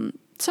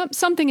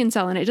something in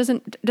selenite.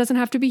 It doesn't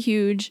have to be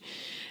huge.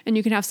 And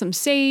you can have some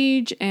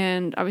sage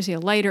and obviously a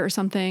lighter or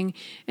something.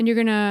 And you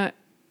can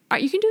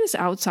do this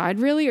outside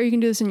really, or you can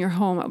do this in your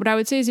home. What I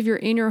would say is if you're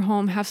in your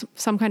home, have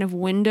some kind of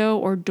window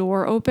or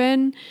door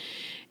open,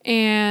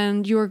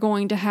 and you're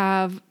going to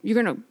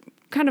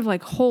kind of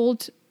like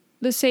hold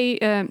the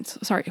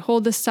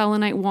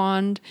selenite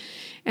wand,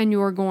 and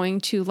you're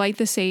going to light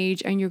the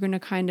sage, and you're going to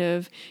kind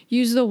of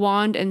use the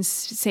wand and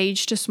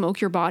sage to smoke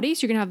your body.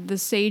 So you're going to have the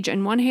sage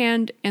in one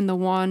hand and the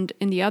wand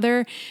in the other,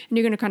 and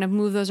you're going to kind of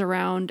move those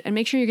around and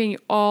make sure you're getting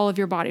all of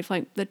your body, from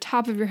like the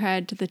top of your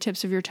head to the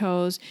tips of your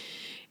toes,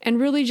 and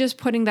really just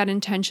putting that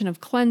intention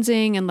of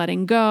cleansing and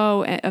letting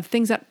go of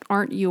things that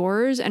aren't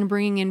yours, and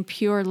bringing in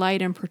pure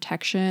light and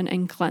protection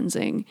and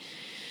cleansing.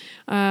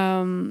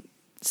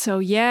 So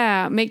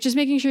yeah,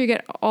 making sure you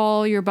get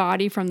all your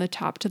body from the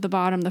top to the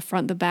bottom, the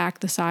front, the back,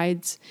 the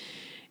sides.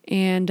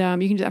 And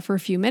you can do that for a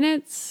few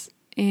minutes,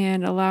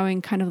 and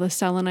allowing kind of the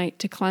selenite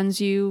to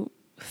cleanse you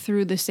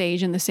through the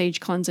sage, and the sage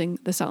cleansing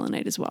the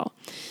selenite as well.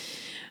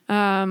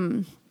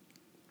 I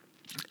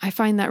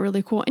find that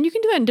really cool. And you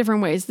can do that in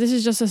different ways. This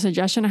is just a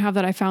suggestion I have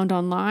that I found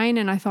online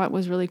and I thought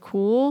was really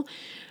cool.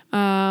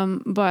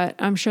 But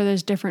I'm sure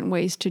there's different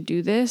ways to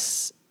do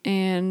this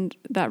and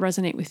that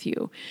resonate with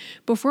you.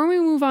 Before we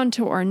move on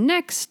to our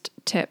next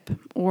tip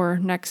or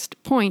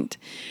next point,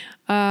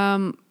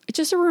 it's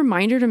just a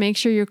reminder to make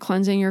sure you're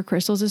cleansing your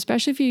crystals,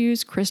 especially if you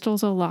use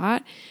crystals a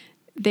lot.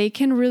 They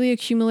can really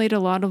accumulate a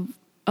lot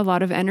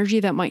of energy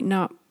that might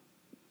not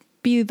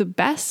be the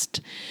best.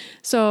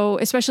 So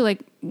especially like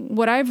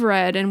what I've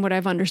read and what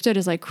I've understood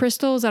is like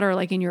crystals that are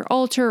like in your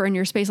altar or in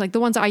your space, like the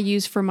ones I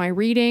use for my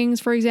readings,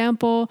 for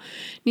example,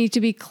 need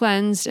to be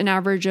cleansed an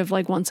average of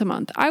like once a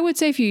month. I would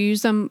say if you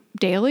use them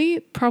daily,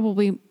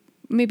 probably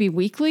maybe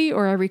weekly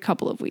or every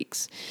couple of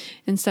weeks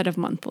instead of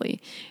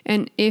monthly.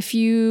 And if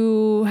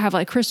you have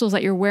like crystals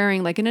that you're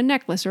wearing like in a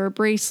necklace or a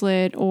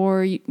bracelet,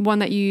 or one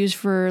that you use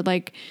for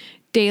like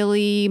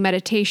daily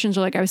meditations,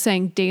 or like I was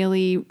saying,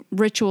 daily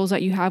rituals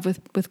that you have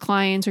with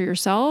clients or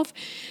yourself,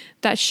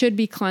 that should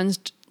be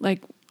cleansed,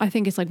 like I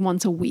think it's like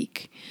once a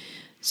week.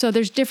 So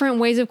there's different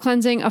ways of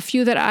cleansing. A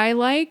few that I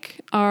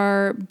like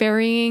are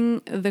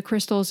burying the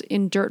crystals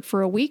in dirt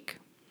for a week,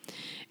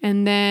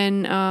 and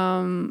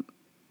then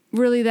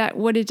really that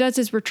what it does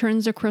is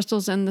returns the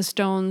crystals and the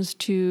stones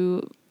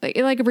to,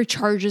 it like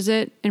recharges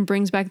it and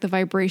brings back the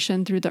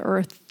vibration through the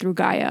earth, through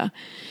Gaia.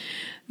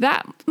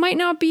 That might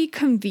not be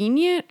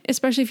convenient,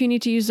 especially if you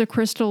need to use the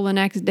crystal the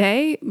next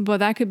day, but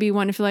that could be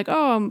one if you're like,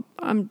 oh,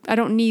 I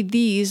don't need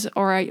these,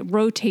 or I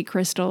rotate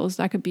crystals.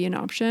 That could be an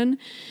option.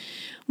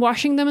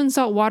 Washing them in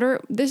salt water.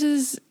 This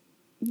is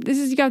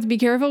you got to be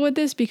careful with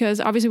this, because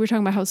obviously we're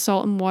talking about how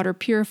salt and water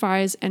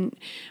purifies and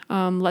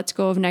lets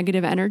go of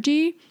negative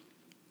energy.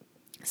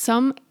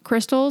 Some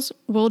crystals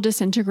will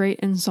disintegrate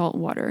in salt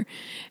water.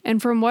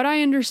 And from what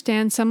I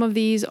understand, some of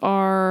these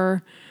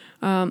are,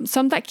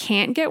 some that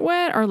can't get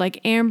wet are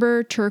like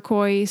amber,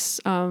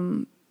 turquoise,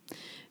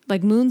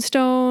 like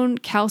moonstone,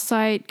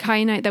 calcite,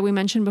 kyanite that we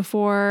mentioned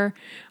before,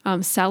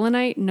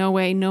 selenite, no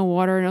way, no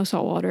water, no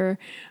salt water.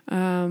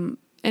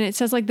 And it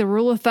says like the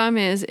rule of thumb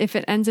is if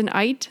it ends in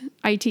ite,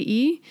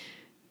 ite,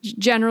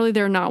 generally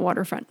they're not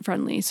water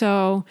friendly.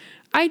 So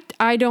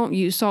I don't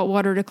use salt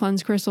water to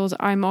cleanse crystals.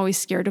 I'm always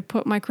scared to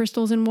put my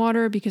crystals in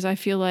water because I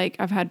feel like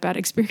I've had bad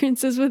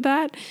experiences with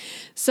that.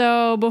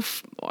 So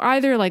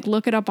either like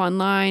look it up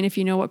online if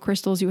you know what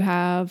crystals you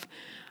have.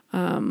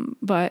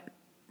 But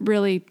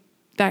really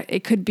that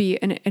it could be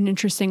an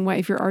interesting way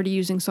if you're already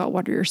using salt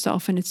water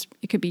yourself, and it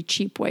could be a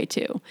cheap way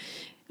too.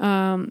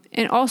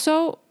 And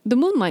also the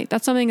moonlight.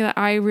 That's something that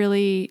I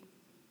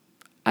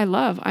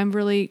love. I'm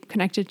really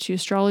connected to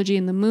astrology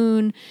and the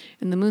moon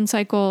and the moon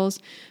cycles.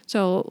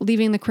 So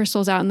leaving the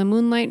crystals out in the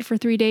moonlight for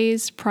 3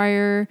 days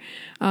prior,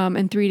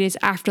 and 3 days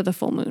after the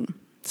full moon.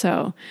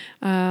 So,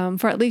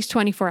 for at least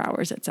 24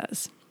 hours, it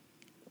says.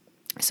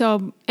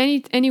 So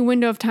any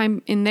window of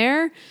time in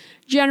there,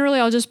 generally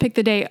I'll just pick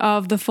the day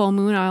of the full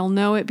moon. I'll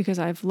know it because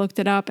I've looked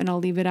it up, and I'll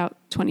leave it out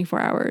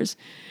 24 hours.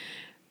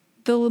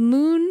 The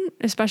moon,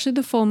 especially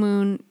the full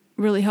moon,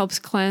 really helps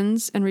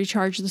cleanse and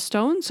recharge the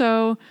stone.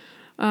 So,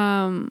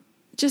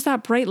 just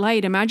that bright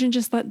light, imagine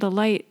just the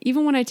light,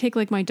 even when I take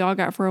like my dog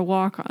out for a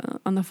walk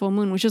on the full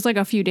moon, which is like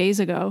a few days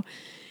ago,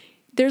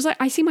 there's like,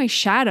 I see my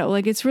shadow,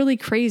 like it's really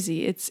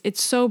crazy.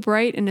 It's so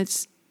bright, and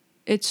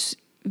it's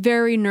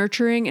very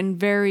nurturing and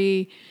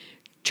very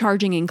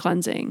charging and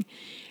cleansing.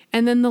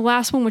 And then the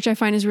last one, which I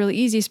find is really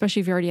easy,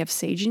 especially if you already have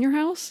sage in your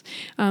house,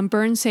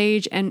 burn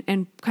sage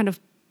and kind of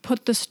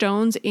put the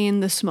stones in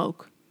the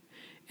smoke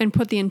and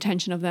put the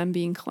intention of them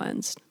being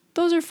cleansed.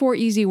 Those are 4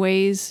 easy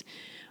ways.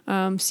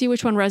 See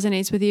which one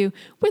resonates with you.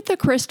 With the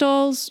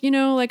crystals,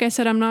 like I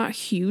said, I'm not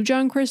huge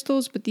on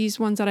crystals, but these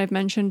ones that I've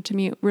mentioned to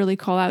me really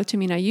call out to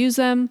me, and I use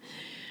them.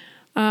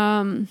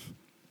 I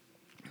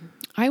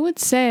would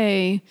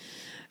say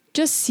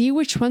just see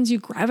which ones you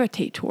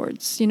gravitate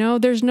towards.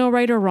 There's no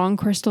right or wrong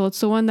crystal. It's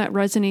the one that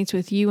resonates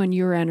with you and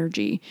your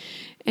energy.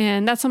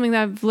 And that's something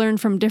that I've learned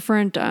from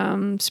different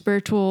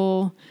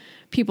spiritual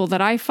people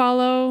that I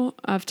follow,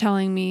 of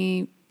telling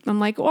me, I'm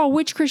like, oh,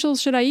 which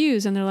crystals should I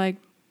use? And they're like,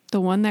 the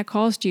one that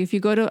calls to you. If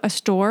you go to a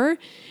store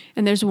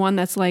and there's one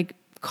that's like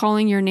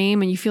calling your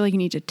name and you feel like you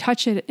need to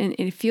touch it and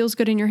it feels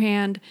good in your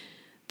hand,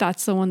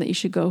 that's the one that you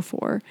should go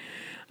for.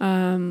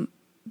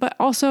 But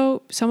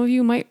also some of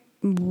you might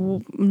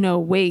know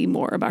way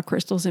more about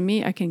crystals than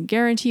me. I can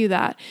guarantee you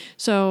that.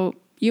 So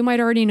you might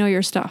already know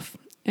your stuff.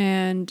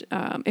 And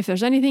if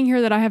there's anything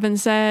here that I haven't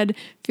said,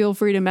 feel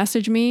free to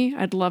message me.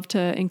 I'd love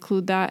to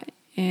include that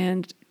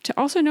and to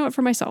also know it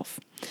for myself.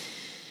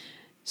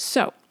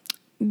 So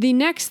the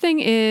next thing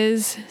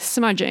is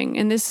smudging.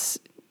 And this,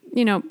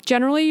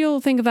 generally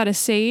you'll think of that as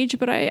sage,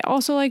 but I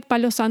also like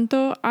Palo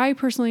Santo. I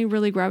personally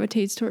really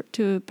gravitate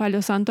to Palo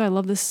Santo. I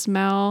love the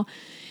smell.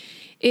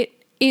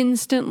 It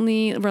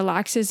instantly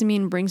relaxes me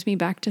and brings me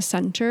back to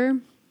center.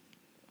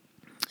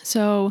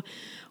 So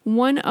it's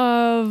one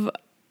of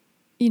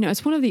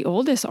the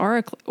oldest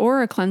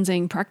aura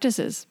cleansing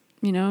practices,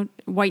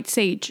 white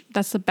sage.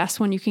 That's the best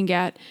one you can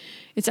get.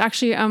 It's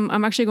actually,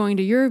 I'm actually going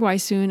to Uruguay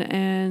soon,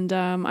 and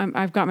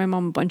I've got my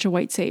mom a bunch of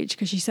white sage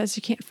because she says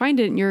she can't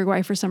find it in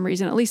Uruguay for some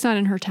reason, at least not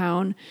in her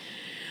town.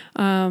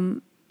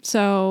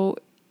 So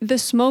the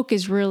smoke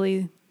is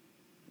really,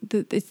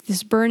 it's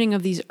this burning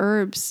of these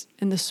herbs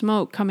and the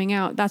smoke coming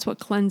out. That's what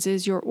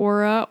cleanses your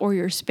aura or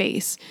your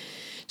space.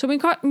 So when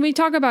we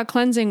talk about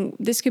cleansing,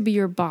 this could be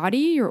your body,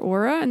 your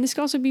aura, and this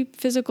could also be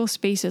physical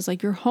spaces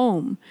like your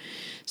home.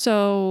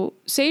 So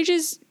sage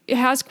it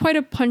has quite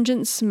a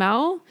pungent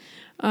smell.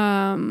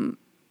 And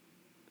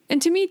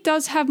to me, it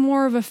does have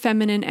more of a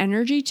feminine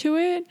energy to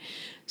it.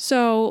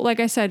 So like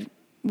I said,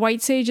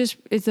 white sage is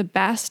the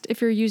best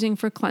if you're using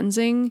for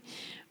cleansing.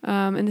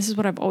 And this is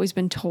what I've always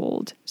been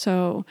told.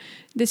 So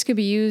this could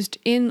be used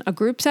in a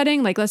group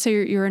setting. Like let's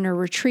say you're in a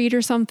retreat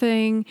or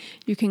something.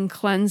 You can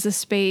cleanse the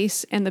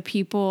space and the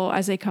people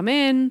as they come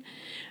in,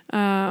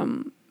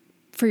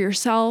 for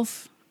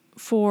yourself,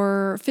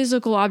 for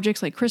physical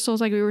objects like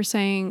crystals, like we were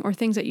saying, or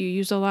things that you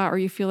use a lot or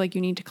you feel like you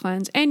need to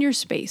cleanse, and your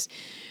space,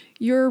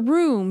 your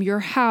room, your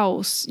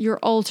house, your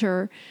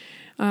altar.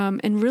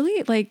 And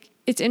really, like,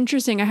 it's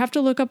interesting. I have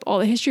to look up all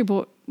the history,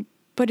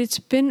 but it's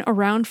been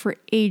around for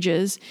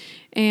ages.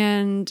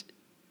 And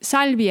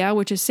salvia,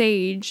 which is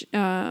sage,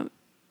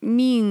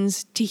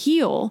 means to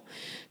heal.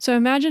 So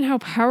imagine how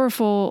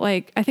powerful,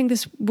 like, I think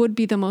this would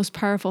be the most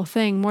powerful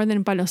thing, more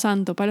than Palo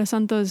Santo. Palo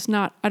Santo is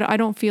not, I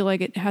don't feel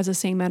like it has the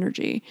same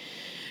energy.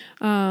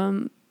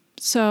 So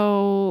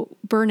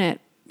burn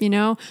it, you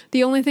know?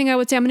 The only thing I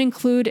would say, I'm going to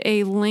include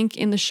a link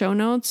in the show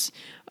notes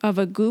of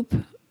a Goop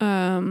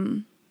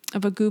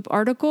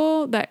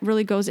article that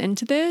really goes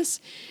into this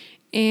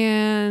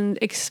and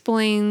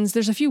explains,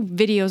 there's a few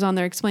videos on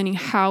there explaining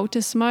how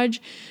to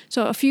smudge.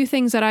 So a few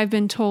things that I've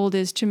been told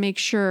is to make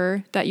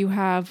sure that you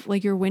have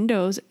like your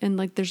windows and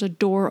like there's a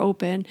door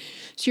open.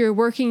 So you're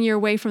working your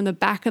way from the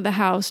back of the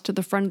house to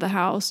the front of the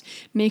house,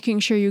 making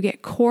sure you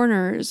get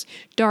corners,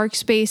 dark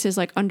spaces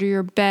like under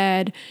your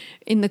bed,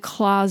 in the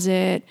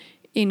closet,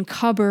 in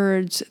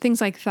cupboards,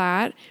 things like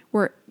that,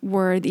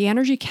 where the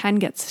energy can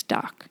get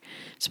stuck.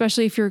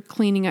 Especially if you're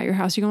cleaning out your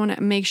house, you want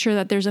to make sure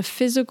that there's a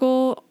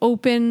physical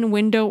open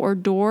window or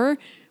door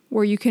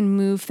where you can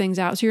move things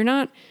out. So you're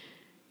not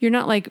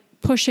like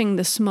pushing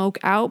the smoke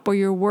out, but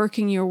you're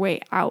working your way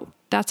out.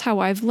 That's how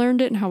I've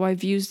learned it and how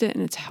I've used it,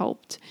 and it's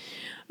helped.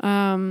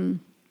 So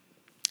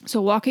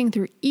walking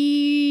through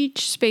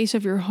each space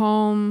of your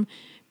home,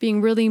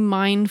 being really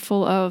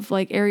mindful of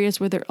like areas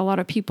where a lot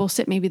of people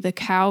sit, maybe the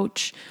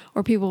couch,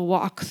 or people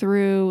walk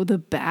through the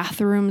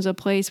bathrooms, a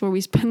place where we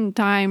spend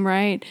time,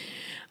 right?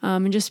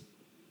 And just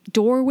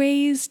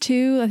doorways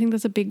too. I think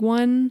that's a big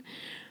one.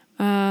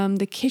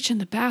 The kitchen,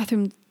 the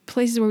bathroom,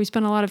 places where we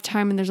spend a lot of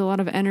time and there's a lot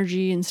of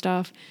energy and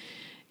stuff.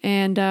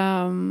 And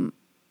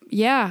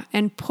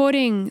and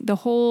putting the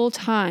whole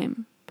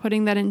time,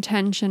 putting that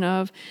intention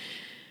of,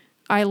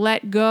 I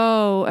let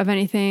go of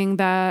anything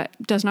that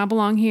does not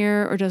belong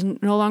here or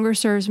no longer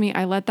serves me.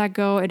 I let that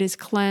go. It is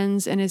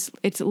cleansed and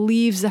it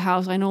leaves the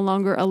house. I no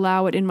longer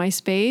allow it in my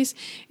space,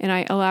 and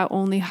I allow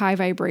only high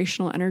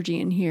vibrational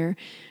energy in here.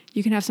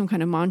 You can have some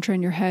kind of mantra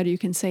in your head. You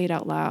can say it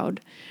out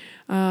loud.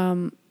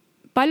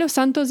 Palo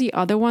Santo is the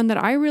other one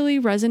that I really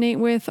resonate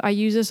with. I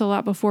use this a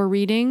lot before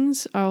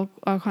readings. I'll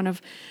kind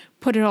of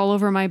put it all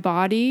over my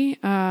body.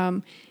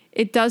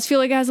 It does feel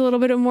like it has a little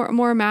bit of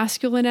more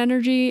masculine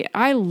energy.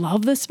 I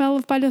love the smell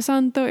of Palo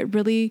Santo. It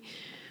really,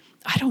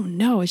 I don't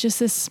know. It's just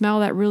this smell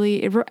that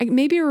really,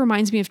 maybe it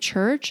reminds me of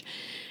church.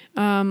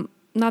 Not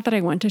that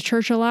I went to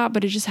church a lot,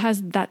 but it just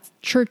has that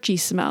churchy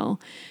smell.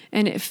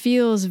 And it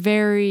feels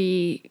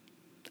very,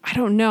 I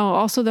don't know.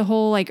 Also the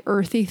whole like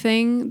earthy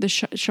thing, the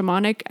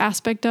shamanic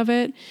aspect of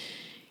it.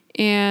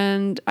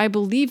 And I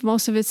believe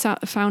most of it's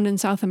found in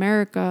South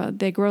America.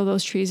 They grow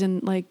those trees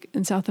in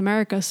South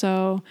America.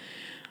 So,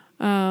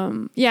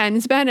 and in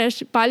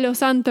Spanish, Palo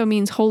Santo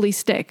means holy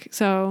stick.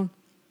 So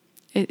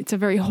it's a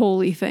very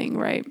holy thing,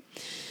 right?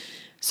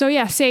 So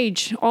yeah,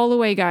 sage all the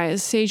way,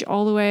 guys. Sage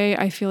all the way.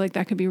 I feel like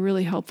that could be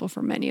really helpful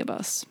for many of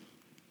us.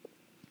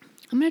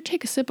 I'm going to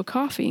take a sip of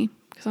coffee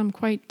because I'm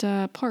quite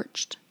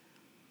parched.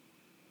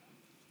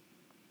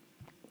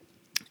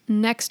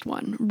 Next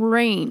one,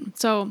 rain.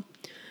 So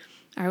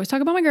I always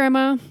talk about my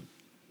grandma.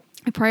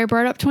 I probably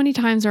brought it up 20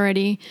 times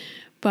already,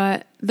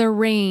 but the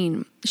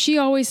rain. She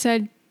always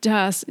said to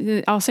us,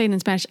 I'll say it in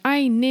Spanish,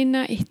 ay,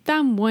 nena, es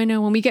tan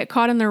bueno. When we get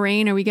caught in the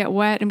rain or we get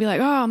wet and be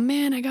like, oh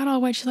man, I got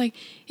all wet. She's like,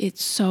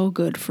 it's so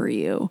good for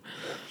you.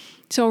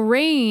 So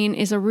rain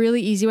is a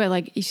really easy way.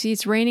 Like you see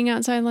it's raining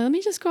outside. Like, let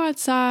me just go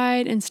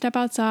outside and step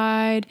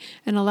outside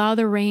and allow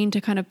the rain to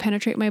kind of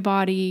penetrate my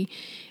body.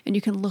 And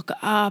you can look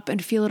up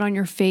and feel it on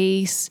your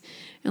face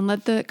and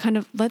let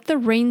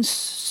the rain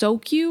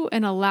soak you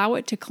and allow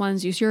it to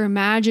cleanse you. So you're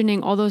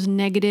imagining all those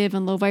negative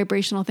and low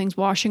vibrational things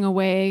washing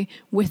away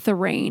with the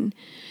rain.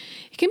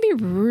 It can be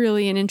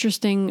really an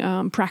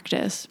interesting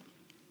practice.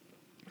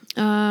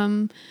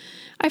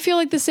 I feel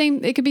like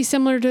it could be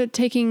similar to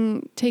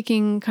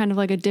taking kind of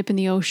like a dip in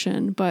the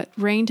ocean, but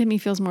rain to me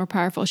feels more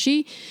powerful.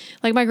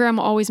 My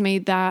grandma always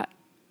made that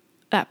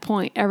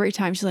point every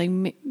time. She's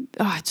like,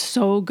 oh, it's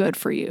so good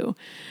for you.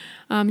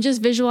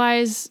 Just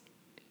visualize,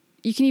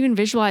 you can even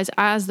visualize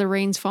as the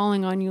rain's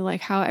falling on you, like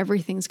how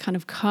everything's kind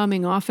of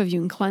coming off of you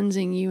and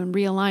cleansing you and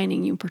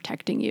realigning you and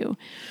protecting you.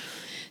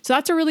 So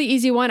that's a really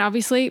easy one.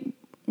 Obviously,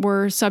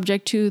 we're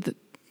subject to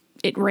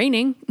it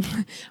raining,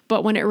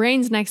 but when it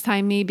rains next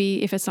time,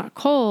 maybe if it's not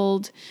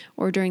cold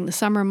or during the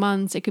summer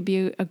months, it could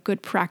be a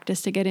good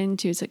practice to get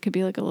into. So it could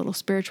be like a little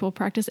spiritual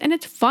practice, and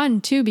it's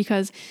fun too,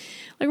 because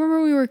like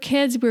remember we were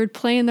kids, we would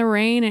play in the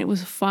rain and it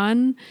was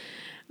fun.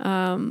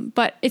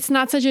 But it's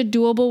not such a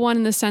doable one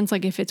in the sense,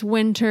 like if it's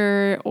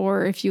winter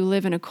or if you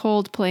live in a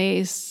cold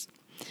place,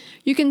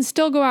 you can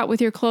still go out with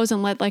your clothes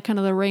and let like kind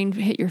of the rain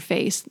hit your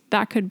face.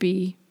 That could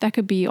be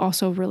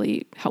also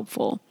really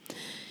helpful.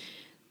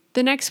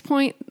 The next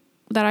point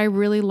that I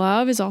really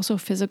love is also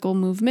physical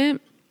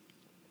movement.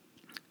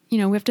 We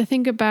have to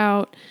think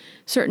about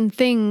certain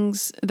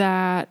things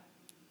that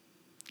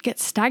get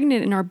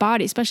stagnant in our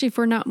body, especially if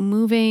we're not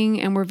moving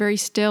and we're very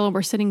still and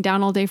we're sitting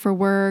down all day for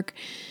work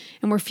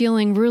and we're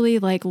feeling really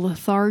like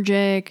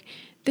lethargic.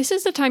 This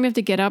is the time you have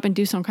to get up and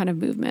do some kind of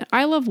movement.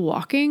 I love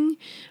walking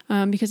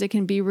because it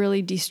can be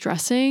really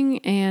de-stressing,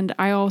 and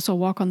I also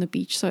walk on the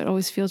beach, so it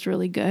always feels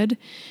really good.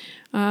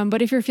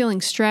 But if you're feeling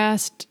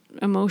stressed,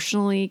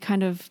 emotionally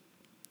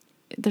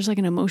there's like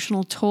an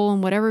emotional toll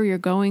in whatever you're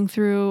going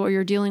through, or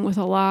you're dealing with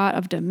a lot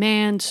of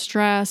demand,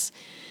 stress,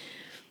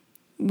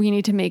 we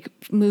need to make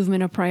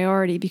movement a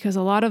priority, because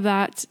a lot of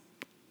that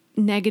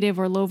negative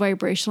or low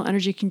vibrational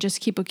energy can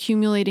just keep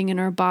accumulating in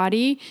our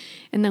body,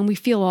 and then we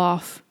feel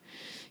off,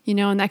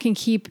 and that can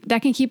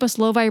keep us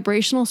low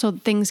vibrational, so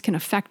things can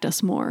affect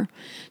us more.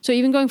 So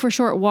even going for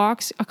short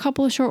walks, a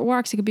couple of short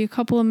walks, it could be a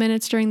couple of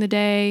minutes during the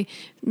day,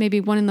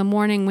 maybe one in the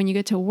morning when you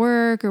get to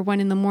work, or one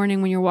in the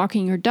morning when you're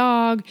walking your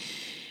dog.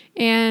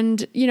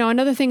 And,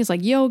 another thing is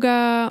like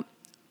yoga,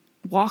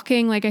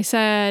 walking, like I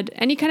said,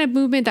 any kind of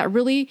movement that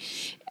really,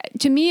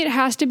 to me, it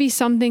has to be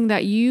something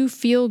that you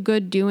feel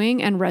good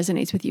doing and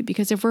resonates with you.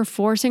 Because if we're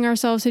forcing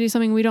ourselves to do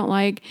something we don't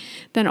like,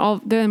 then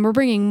we're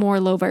bringing more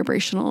low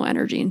vibrational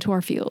energy into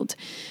our field.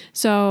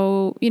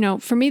 So,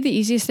 for me, the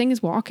easiest thing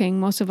is walking.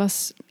 Most of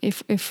us,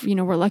 if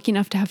we're lucky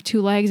enough to have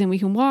 2 legs and we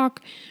can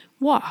walk,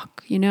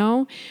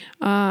 and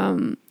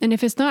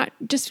if it's not,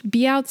 just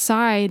be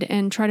outside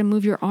and try to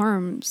move your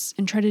arms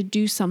and try to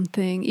do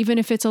something, even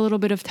if it's a little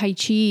bit of Tai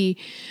Chi,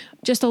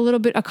 just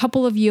a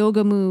couple of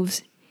yoga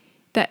moves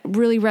that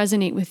really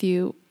resonate with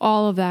you,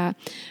 all of that.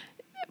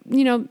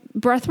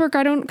 Breath work,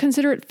 I don't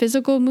consider it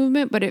physical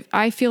movement, but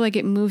I feel like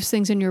it moves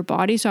things in your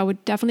body. So I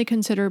would definitely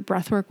consider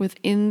breath work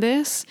within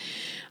this.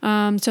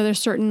 So there's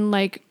certain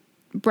like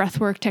breath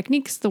work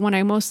techniques. The one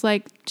I most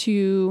like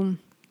to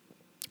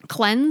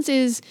cleanse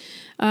is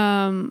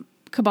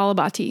Kabbalah.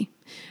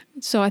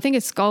 So I think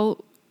it's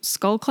skull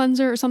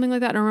cleanser or something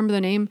like that. I don't remember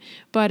the name,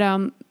 but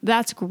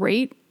that's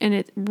great. And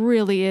it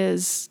really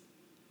is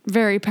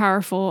very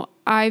powerful.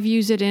 I've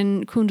used it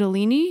in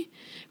Kundalini.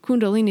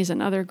 Kundalini is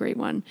another great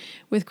one.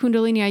 With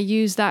Kundalini, I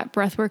use that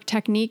breathwork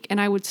technique and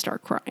I would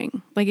start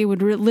crying. Like it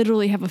would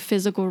literally have a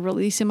physical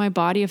release in my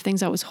body of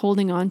things I was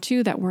holding on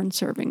to that weren't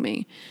serving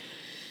me.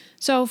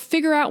 So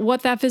figure out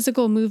what that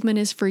physical movement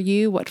is for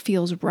you, what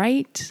feels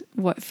right,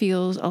 what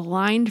feels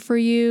aligned for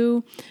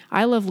you.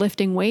 I love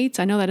lifting weights.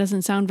 I know that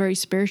doesn't sound very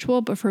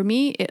spiritual, but for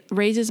me, it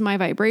raises my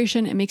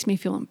vibration. It makes me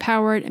feel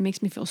empowered. It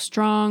makes me feel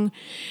strong.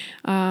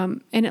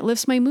 And it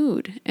lifts my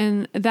mood.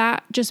 And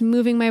that just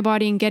moving my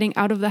body and getting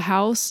out of the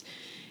house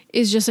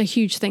is just a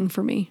huge thing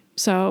for me.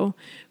 So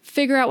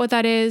figure out what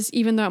that is.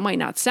 Even though it might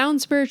not sound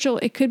spiritual,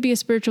 it could be a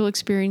spiritual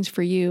experience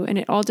for you. And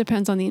it all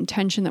depends on the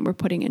intention that we're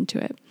putting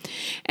into it.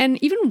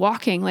 And even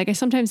walking, like I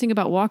sometimes think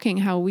about walking,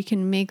 how we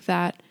can make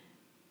that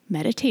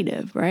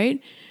meditative,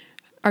 right?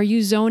 Are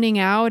you zoning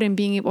out and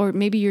being able, or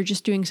maybe you're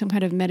just doing some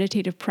kind of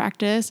meditative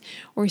practice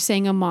or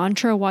saying a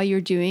mantra while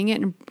you're doing it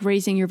and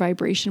raising your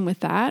vibration with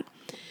that.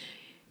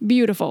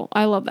 Beautiful.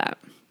 I love that.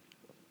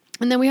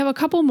 And then we have a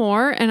couple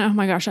more, and oh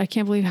my gosh, I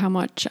can't believe how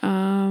much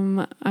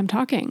I'm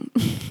talking.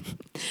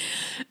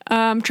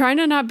 I'm trying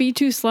to not be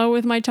too slow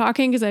with my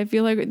talking because I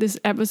feel like this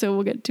episode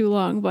will get too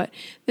long. But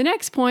the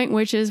next point,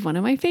 which is one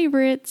of my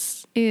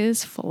favorites,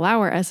 is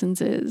flower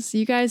essences.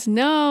 You guys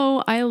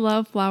know I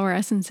love flower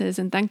essences,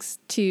 and thanks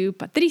to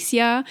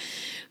Patricia,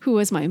 who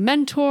was my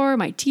mentor,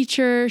 my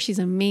teacher. She's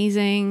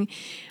amazing.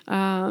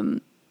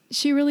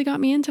 She really got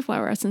me into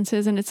flower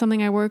essences, and it's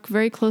something I work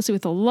very closely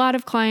with a lot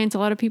of clients, a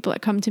lot of people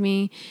that come to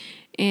me.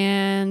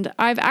 And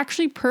I've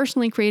actually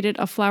personally created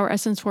a flower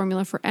essence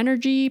formula for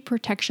energy,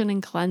 protection,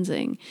 and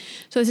cleansing.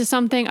 So this is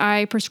something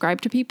I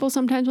prescribe to people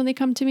sometimes when they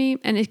come to me,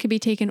 and it could be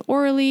taken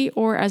orally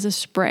or as a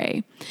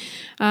spray.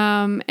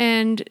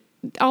 And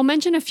I'll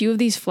mention a few of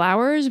these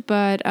flowers,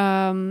 but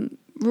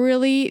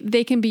really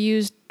they can be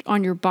used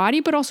on your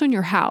body, but also in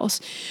your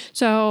house.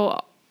 So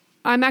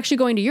I'm actually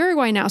going to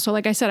Uruguay now. So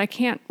like I said, I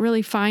can't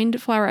really find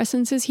flower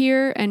essences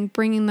here, and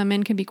bringing them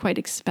in can be quite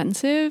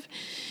expensive.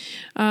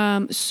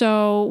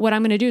 So what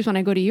I'm going to do is when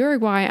I go to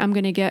Uruguay, I'm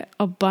going to get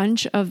a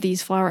bunch of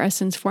these flower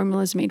essence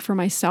formulas made for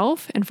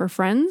myself and for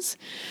friends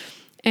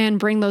and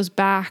bring those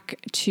back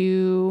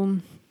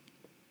to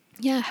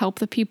help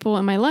the people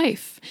in my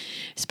life,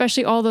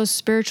 especially all those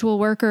spiritual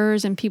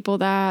workers and people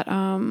that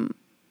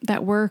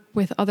work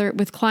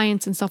with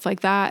clients and stuff like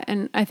that.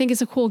 And I think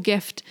it's a cool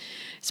gift,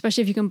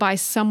 especially if you can buy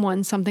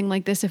someone something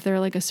like this, if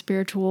they're like a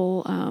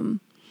spiritual,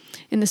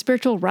 in the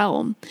spiritual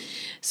realm.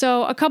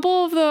 So a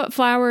couple of the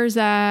flowers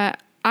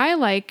that I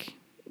like,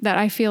 that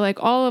I feel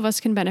like all of us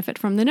can benefit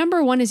from. The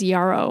number one is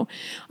yarrow.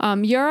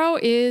 Yarrow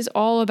is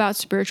all about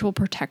spiritual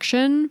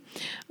protection.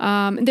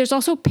 There's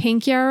also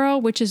pink yarrow,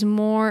 which is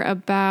more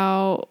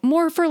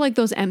for like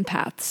those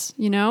empaths,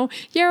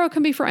 Yarrow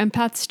can be for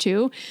empaths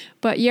too,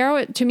 but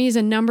yarrow to me is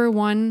a number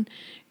one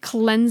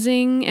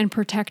cleansing and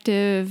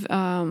protective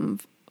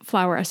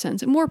flower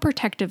essence, more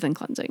protective than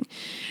cleansing.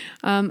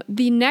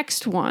 The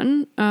next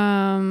one, so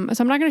I'm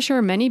not going to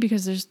share many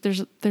because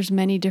there's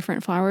many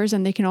different flowers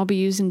and they can all be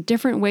used in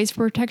different ways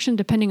for protection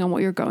depending on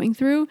what you're going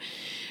through.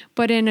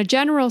 But in a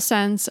general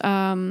sense,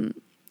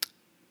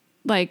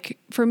 like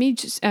for me,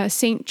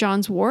 St.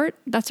 John's wort,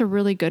 that's a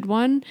really good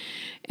one.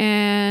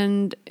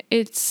 And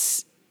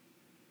it's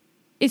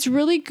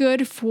really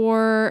good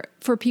for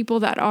people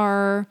that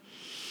are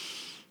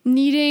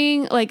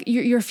needing, like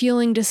you're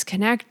feeling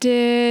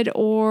disconnected,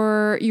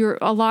 or you're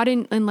a lot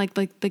in like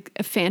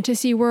a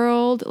fantasy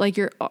world, like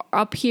you're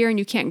up here and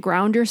you can't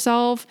ground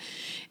yourself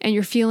and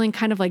you're feeling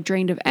kind of like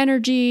drained of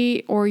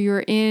energy, or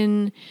you're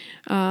in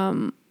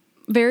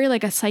very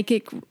like a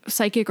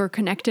psychic or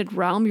connected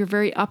realm, you're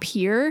very up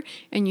here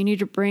and you need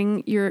to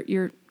bring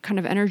your kind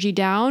of energy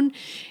down.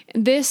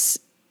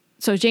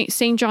 So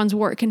St. John's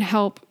wort can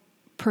help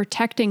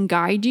protect and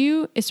guide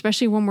you,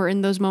 especially when we're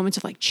in those moments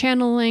of like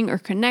channeling or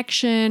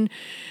connection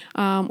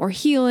or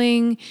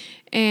healing.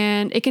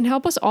 And it can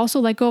help us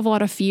also let go of a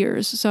lot of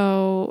fears.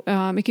 So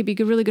it could be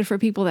really good for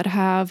people that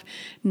have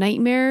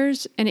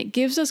nightmares, and it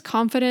gives us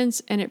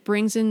confidence and it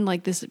brings in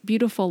like this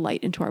beautiful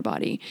light into our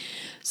body.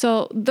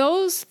 So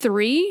those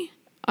three,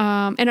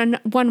 and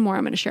one more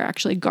I'm going to share,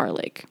 actually,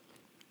 garlic.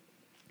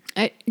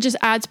 It just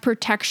adds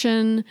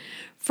protection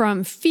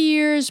from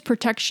fears,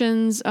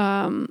 protections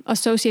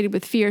associated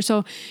with fear.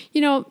 So,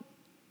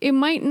 it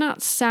might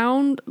not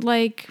sound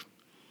like,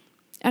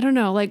 I don't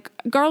know, like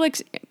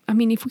garlic's, I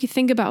mean, if we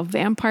think about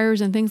vampires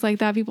and things like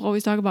that, people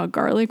always talk about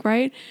garlic,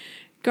 right?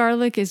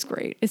 Garlic is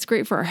great. It's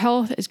great for our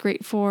health. It's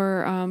great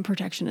for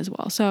protection as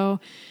well. So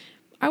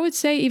I would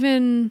say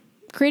even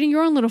creating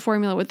your own little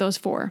formula with those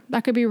 4,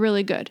 that could be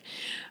really good.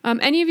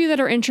 Any of you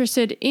that are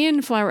interested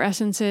in flower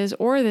essences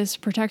or this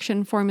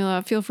protection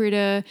formula, feel free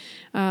to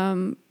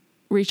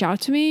reach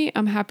out to me.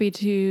 I'm happy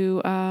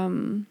to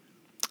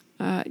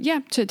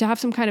have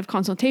some kind of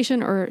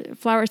consultation or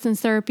flower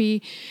essence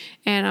therapy,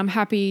 and I'm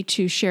happy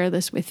to share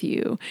this with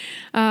you.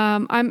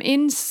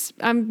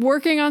 I'm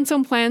working on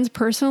some plans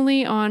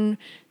personally on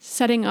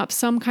setting up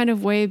some kind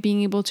of way of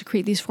being able to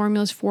create these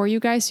formulas for you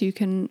guys so you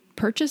can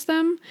purchase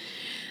them.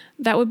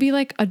 That would be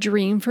like a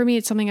dream for me.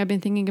 It's something I've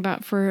been thinking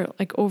about for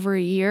like over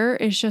a year.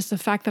 It's just the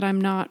fact that I'm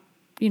not,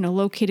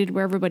 located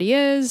where everybody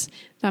is.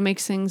 That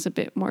makes things a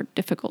bit more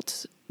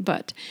difficult.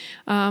 But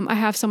I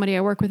have somebody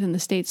I work with in the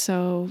States,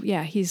 so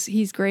yeah,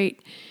 he's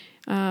great.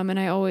 And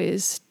I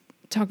always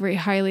talk very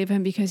highly of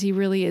him because he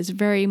really is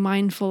very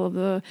mindful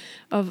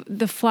of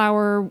the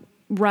flower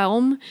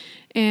realm,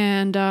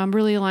 and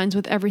really aligns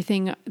with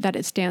everything that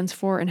it stands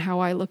for and how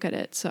I look at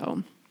it.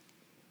 So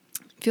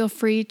feel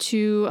free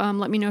to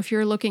let me know if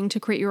you're looking to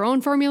create your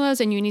own formulas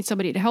and you need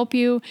somebody to help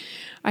you.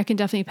 I can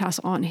definitely pass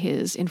on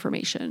his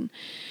information.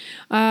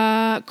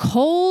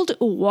 Cold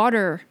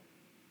water.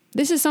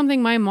 This is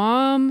something my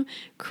mom,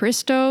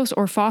 Foster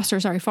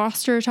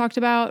talked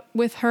about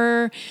with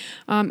her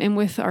and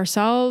with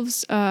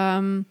ourselves.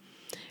 I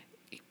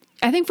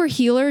think for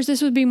healers,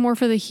 this would be more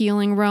for the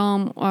healing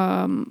realm,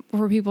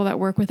 for people that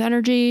work with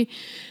energy.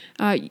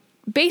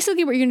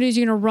 Basically what you're going to do is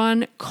you're going to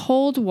run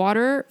cold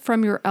water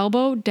from your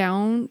elbow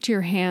down to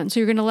your hand. So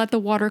you're going to let the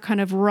water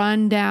kind of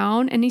run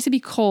down. It needs to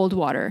be cold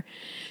water.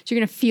 So you're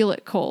going to feel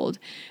it cold,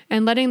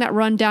 and letting that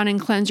run down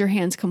and cleanse your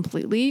hands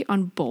completely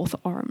on both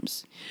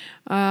arms.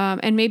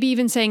 And maybe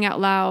even saying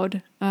out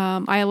loud,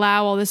 I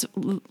allow all this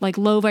like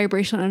low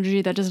vibrational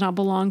energy that does not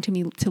belong to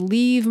me to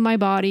leave my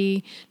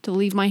body, to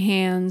leave my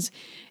hands,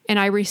 and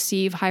I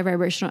receive high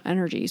vibrational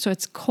energy. So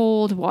it's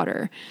cold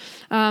water.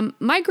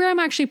 My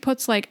grandma actually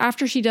puts, like,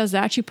 after she does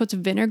that, she puts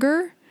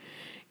vinegar,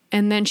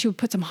 and then she would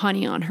put some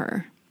honey on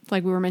her.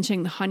 Like we were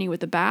mentioning the honey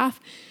with the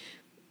bath.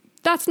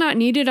 That's not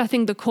needed. I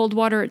think the cold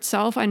water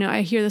itself, I know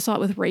I hear this a lot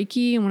with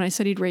Reiki and when I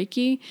studied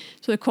Reiki.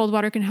 So the cold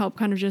water can help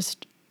kind of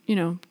just,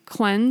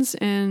 cleanse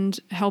and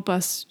help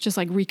us just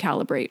like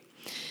recalibrate.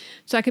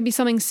 So that could be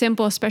something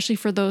simple, especially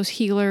for those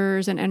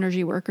healers and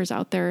energy workers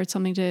out there. It's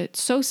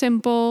so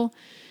simple,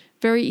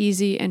 very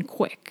easy and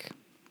quick.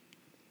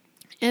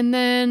 And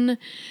then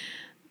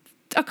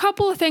a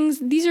couple of things,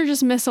 these are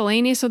just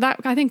miscellaneous. So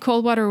that, I think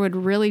cold water would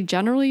really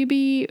generally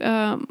be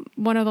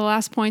one of the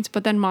last points,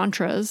 but then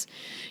mantras.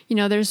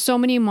 There's so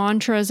many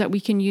mantras that we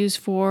can use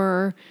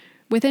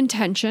with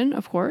intention,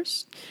 of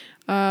course,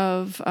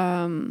 of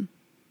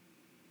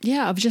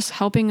just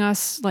helping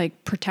us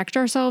like protect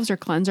ourselves or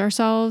cleanse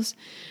ourselves.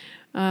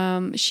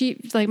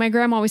 My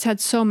grandma always had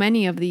so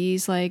many of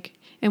these, like,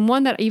 and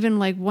one that even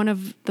like one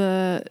of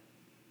the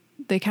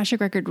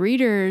Akashic Record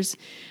readers,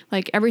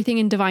 like everything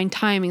in divine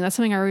timing. That's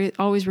something I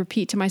always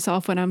repeat to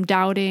myself when I'm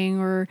doubting,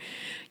 or,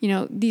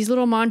 these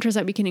little mantras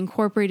that we can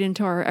incorporate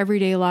into our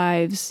everyday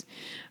lives.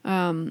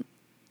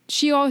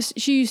 She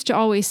used to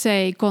always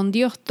say, con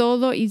Dios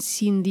todo y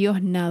sin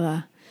Dios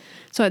nada.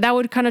 So that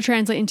would kind of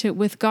translate into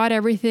with God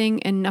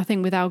everything and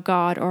nothing without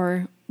God,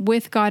 or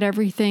with God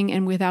everything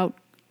and without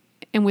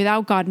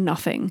God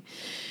nothing.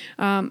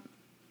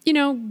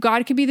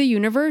 God could be the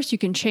universe. You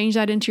can change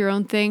that into your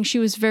own thing. She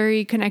was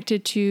very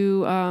connected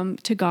to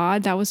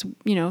God. That was,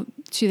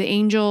 to the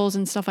angels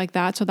and stuff like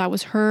that. So that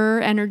was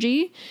her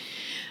energy.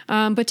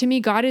 But to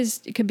me,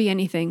 it could be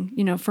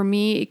anything. For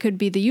me, it could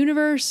be the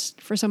universe.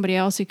 For somebody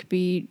else, it could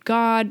be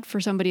God.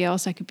 For somebody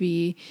else, that could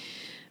be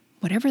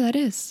whatever that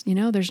is.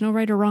 There's no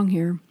right or wrong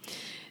here.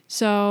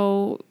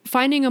 So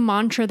finding a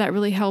mantra that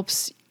really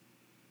helps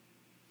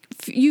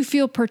you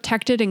feel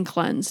protected and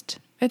cleansed.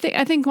 I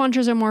think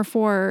mantras are more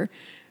for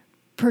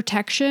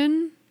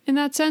protection in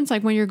that sense.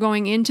 Like when you're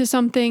going into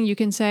something, you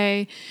can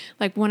say,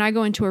 like when I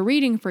go into a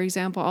reading, for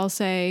example, I'll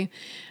say,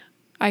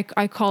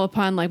 I call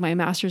upon like my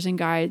masters and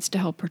guides to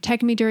help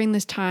protect me during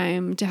this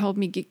time, to help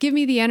me give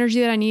me the energy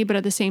that I need, but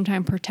at the same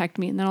time protect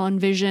me. And then I'll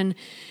envision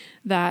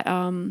that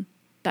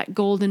that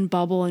golden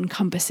bubble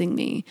encompassing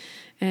me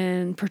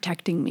and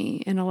protecting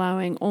me and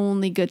allowing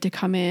only good to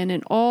come in,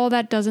 and all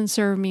that doesn't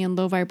serve me and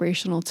low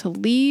vibrational to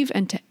leave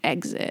and to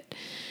exit.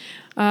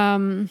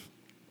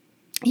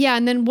 Yeah,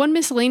 and then one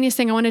miscellaneous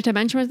thing I wanted to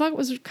mention I thought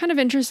was kind of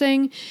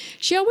interesting.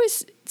 She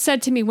always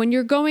said to me, when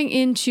you're going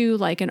into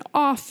like an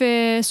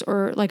office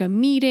or like a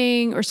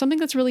meeting or something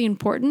that's really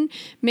important,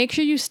 make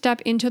sure you step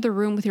into the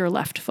room with your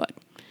left foot.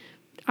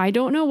 I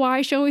don't know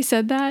why she always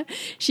said that.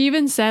 She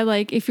even said,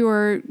 like, if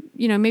you're,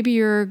 maybe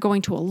you're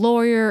going to a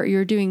lawyer or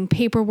you're doing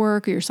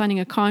paperwork or you're signing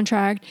a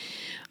contract,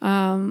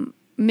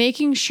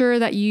 making sure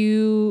that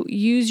you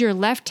use your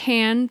left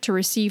hand to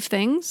receive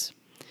things.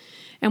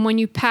 And when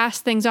you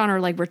pass things on or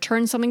like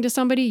return something to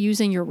somebody,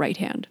 using your right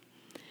hand.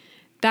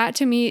 That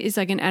to me is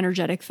like an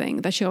energetic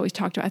thing that she always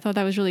talked about. I thought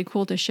that was really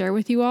cool to share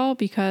with you all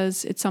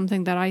because it's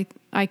something that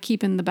I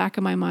keep in the back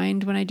of my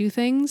mind when I do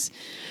things.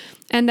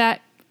 And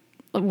that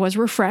was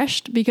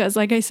refreshed because,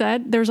 like I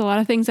said, there's a lot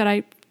of things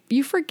that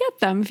you forget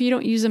them if you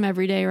don't use them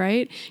every day,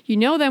 right? You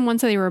know them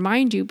once they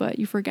remind you, but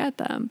you forget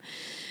them.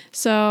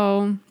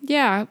 So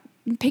yeah,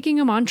 picking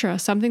a mantra,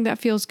 something that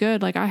feels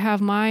good. Like I have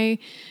my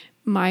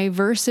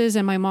verses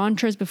and my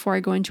mantras before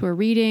I go into a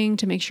reading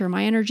to make sure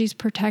my energy is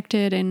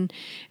protected and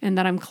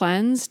that I'm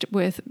cleansed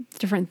with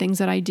different things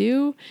that I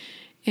do.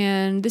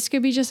 And this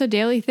could be just a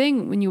daily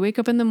thing. When you wake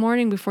up in the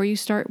morning before you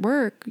start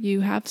work, you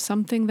have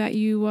something that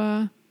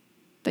you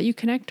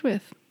connect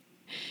with,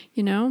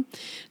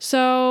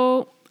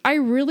 So I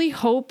really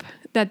hope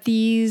that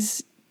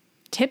these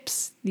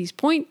tips, these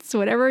points,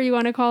 whatever you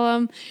want to call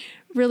them,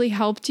 really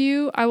helped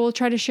you. I will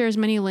try to share as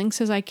many links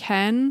as I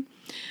can.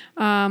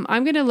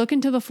 I'm going to look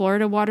into the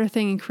Florida water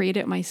thing and create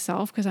it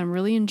myself because I'm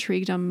really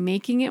intrigued on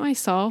making it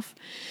myself.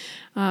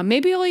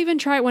 Maybe I'll even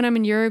try it when I'm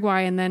in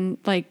Uruguay and then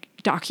like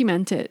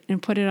document it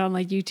and put it on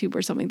like YouTube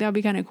or something. That would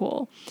be kind of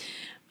cool.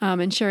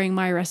 And sharing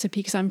my recipe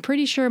because I'm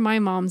pretty sure my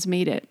mom's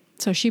made it.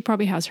 So she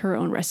probably has her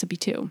own recipe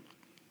too.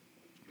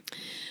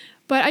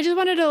 But I just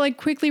wanted to like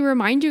quickly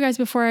remind you guys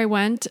before I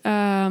went,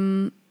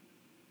 I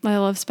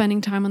love spending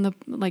time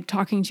on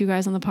talking to you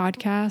guys on the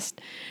podcast,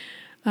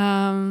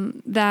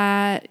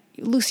 that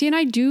Lucy and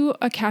I do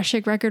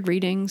Akashic record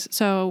readings.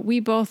 So we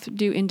both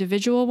do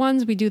individual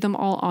ones. We do them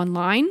all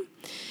online.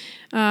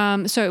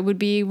 So it would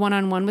be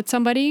one-on-one with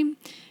somebody.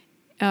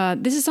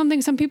 This is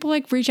something some people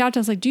like reach out to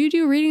us like, do you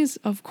do readings?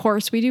 Of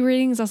course we do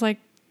readings. That's like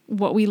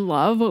what we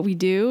love, what we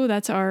do.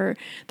 That's our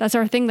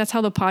thing. That's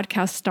how the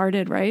podcast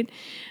started, right?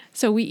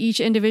 So we each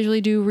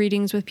individually do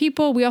readings with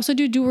people. We also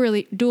do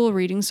dual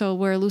readings. So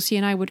where Lucy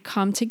and I would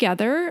come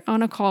together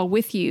on a call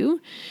with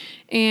you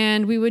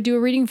and we would do a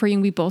reading for you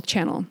and we both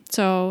channel.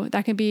 So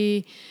that can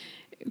be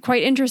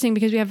quite interesting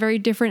because we have very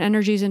different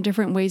energies and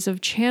different ways of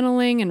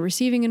channeling and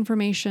receiving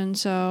information.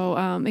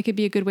 So it could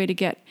be a good way to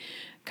get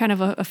kind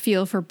of a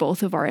feel for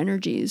both of our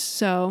energies.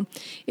 So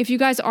if you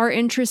guys are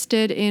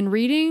interested in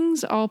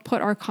readings, I'll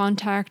put our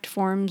contact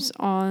forms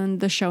on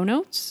the show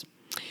notes.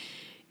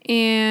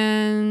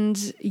 And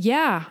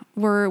yeah,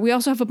 we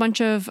also have a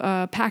bunch of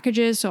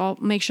packages, so I'll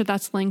make sure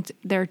that's linked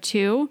there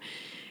too.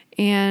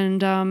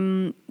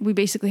 And we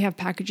basically have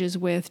packages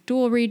with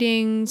dual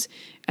readings,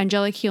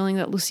 angelic healing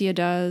that Lucia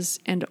does,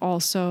 and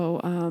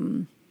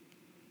also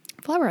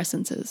flower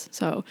essences.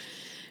 So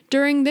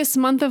during this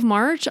month of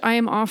March, I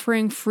am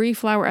offering free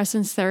flower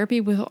essence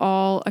therapy with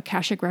all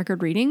Akashic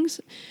record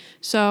readings.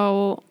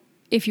 So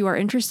if you are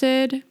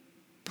interested,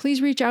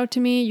 please reach out to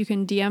me. You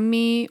can DM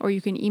me or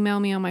you can email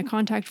me on my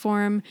contact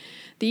form.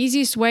 The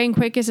easiest way and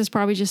quickest is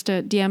probably just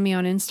to DM me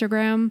on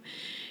Instagram,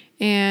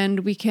 and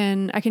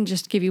I can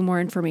just give you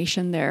more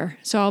information there.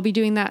 So I'll be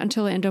doing that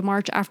until the end of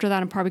March. After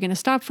that, I'm probably going to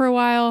stop for a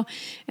while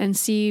and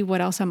see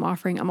what else I'm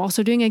offering. I'm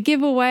also doing a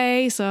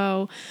giveaway,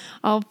 so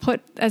I'll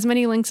put as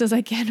many links as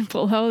I can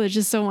below. There's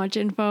just so much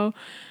info.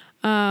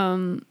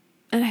 And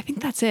I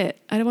think that's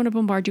it. I don't want to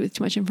bombard you with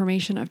too much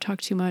information. I've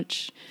talked too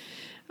much.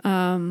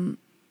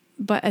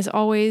 But as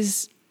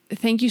always,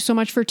 thank you so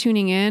much for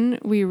tuning in.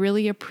 We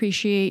really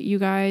appreciate you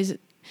guys.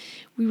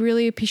 We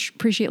really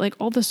appreciate like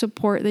all the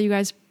support that you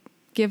guys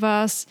give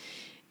us.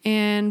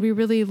 And we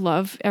really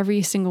love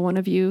every single one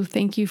of you.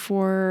 Thank you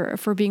for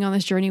being on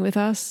this journey with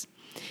us.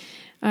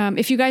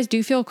 If you guys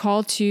do feel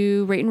called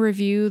to rate and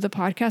review the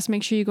podcast,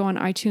 make sure you go on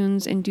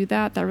iTunes and do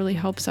that. That really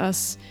helps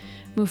us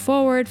move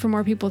forward for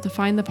more people to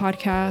find the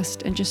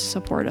podcast and just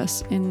support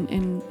us in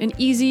an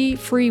easy,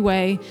 free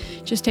way.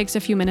 Just takes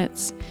a few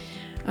minutes.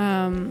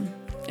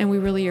 And we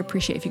really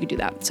appreciate if you could do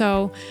that.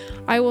 So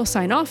I will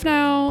sign off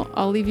now.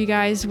 I'll leave you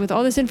guys with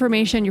all this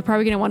information. You're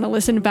probably going to want to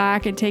listen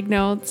back and take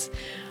notes.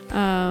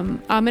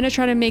 I'm going to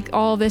try to make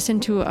all this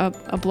into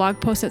a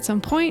blog post at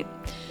some point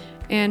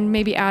and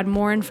maybe add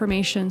more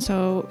information.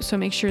 So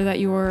make sure that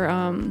you're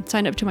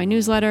signed up to my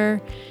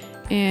newsletter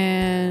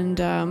and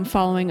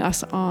following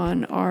us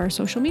on our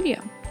social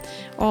media.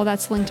 All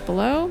that's linked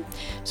below.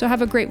 So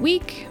have a great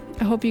week.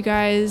 I hope you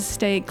guys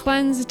stay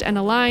cleansed and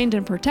aligned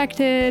and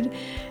protected.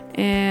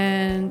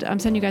 And I'm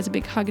sending you guys a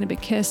big hug and a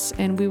big kiss.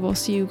 And we will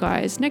see you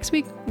guys next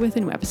week with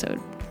a new episode.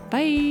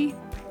 Bye.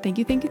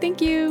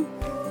 Thank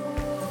you.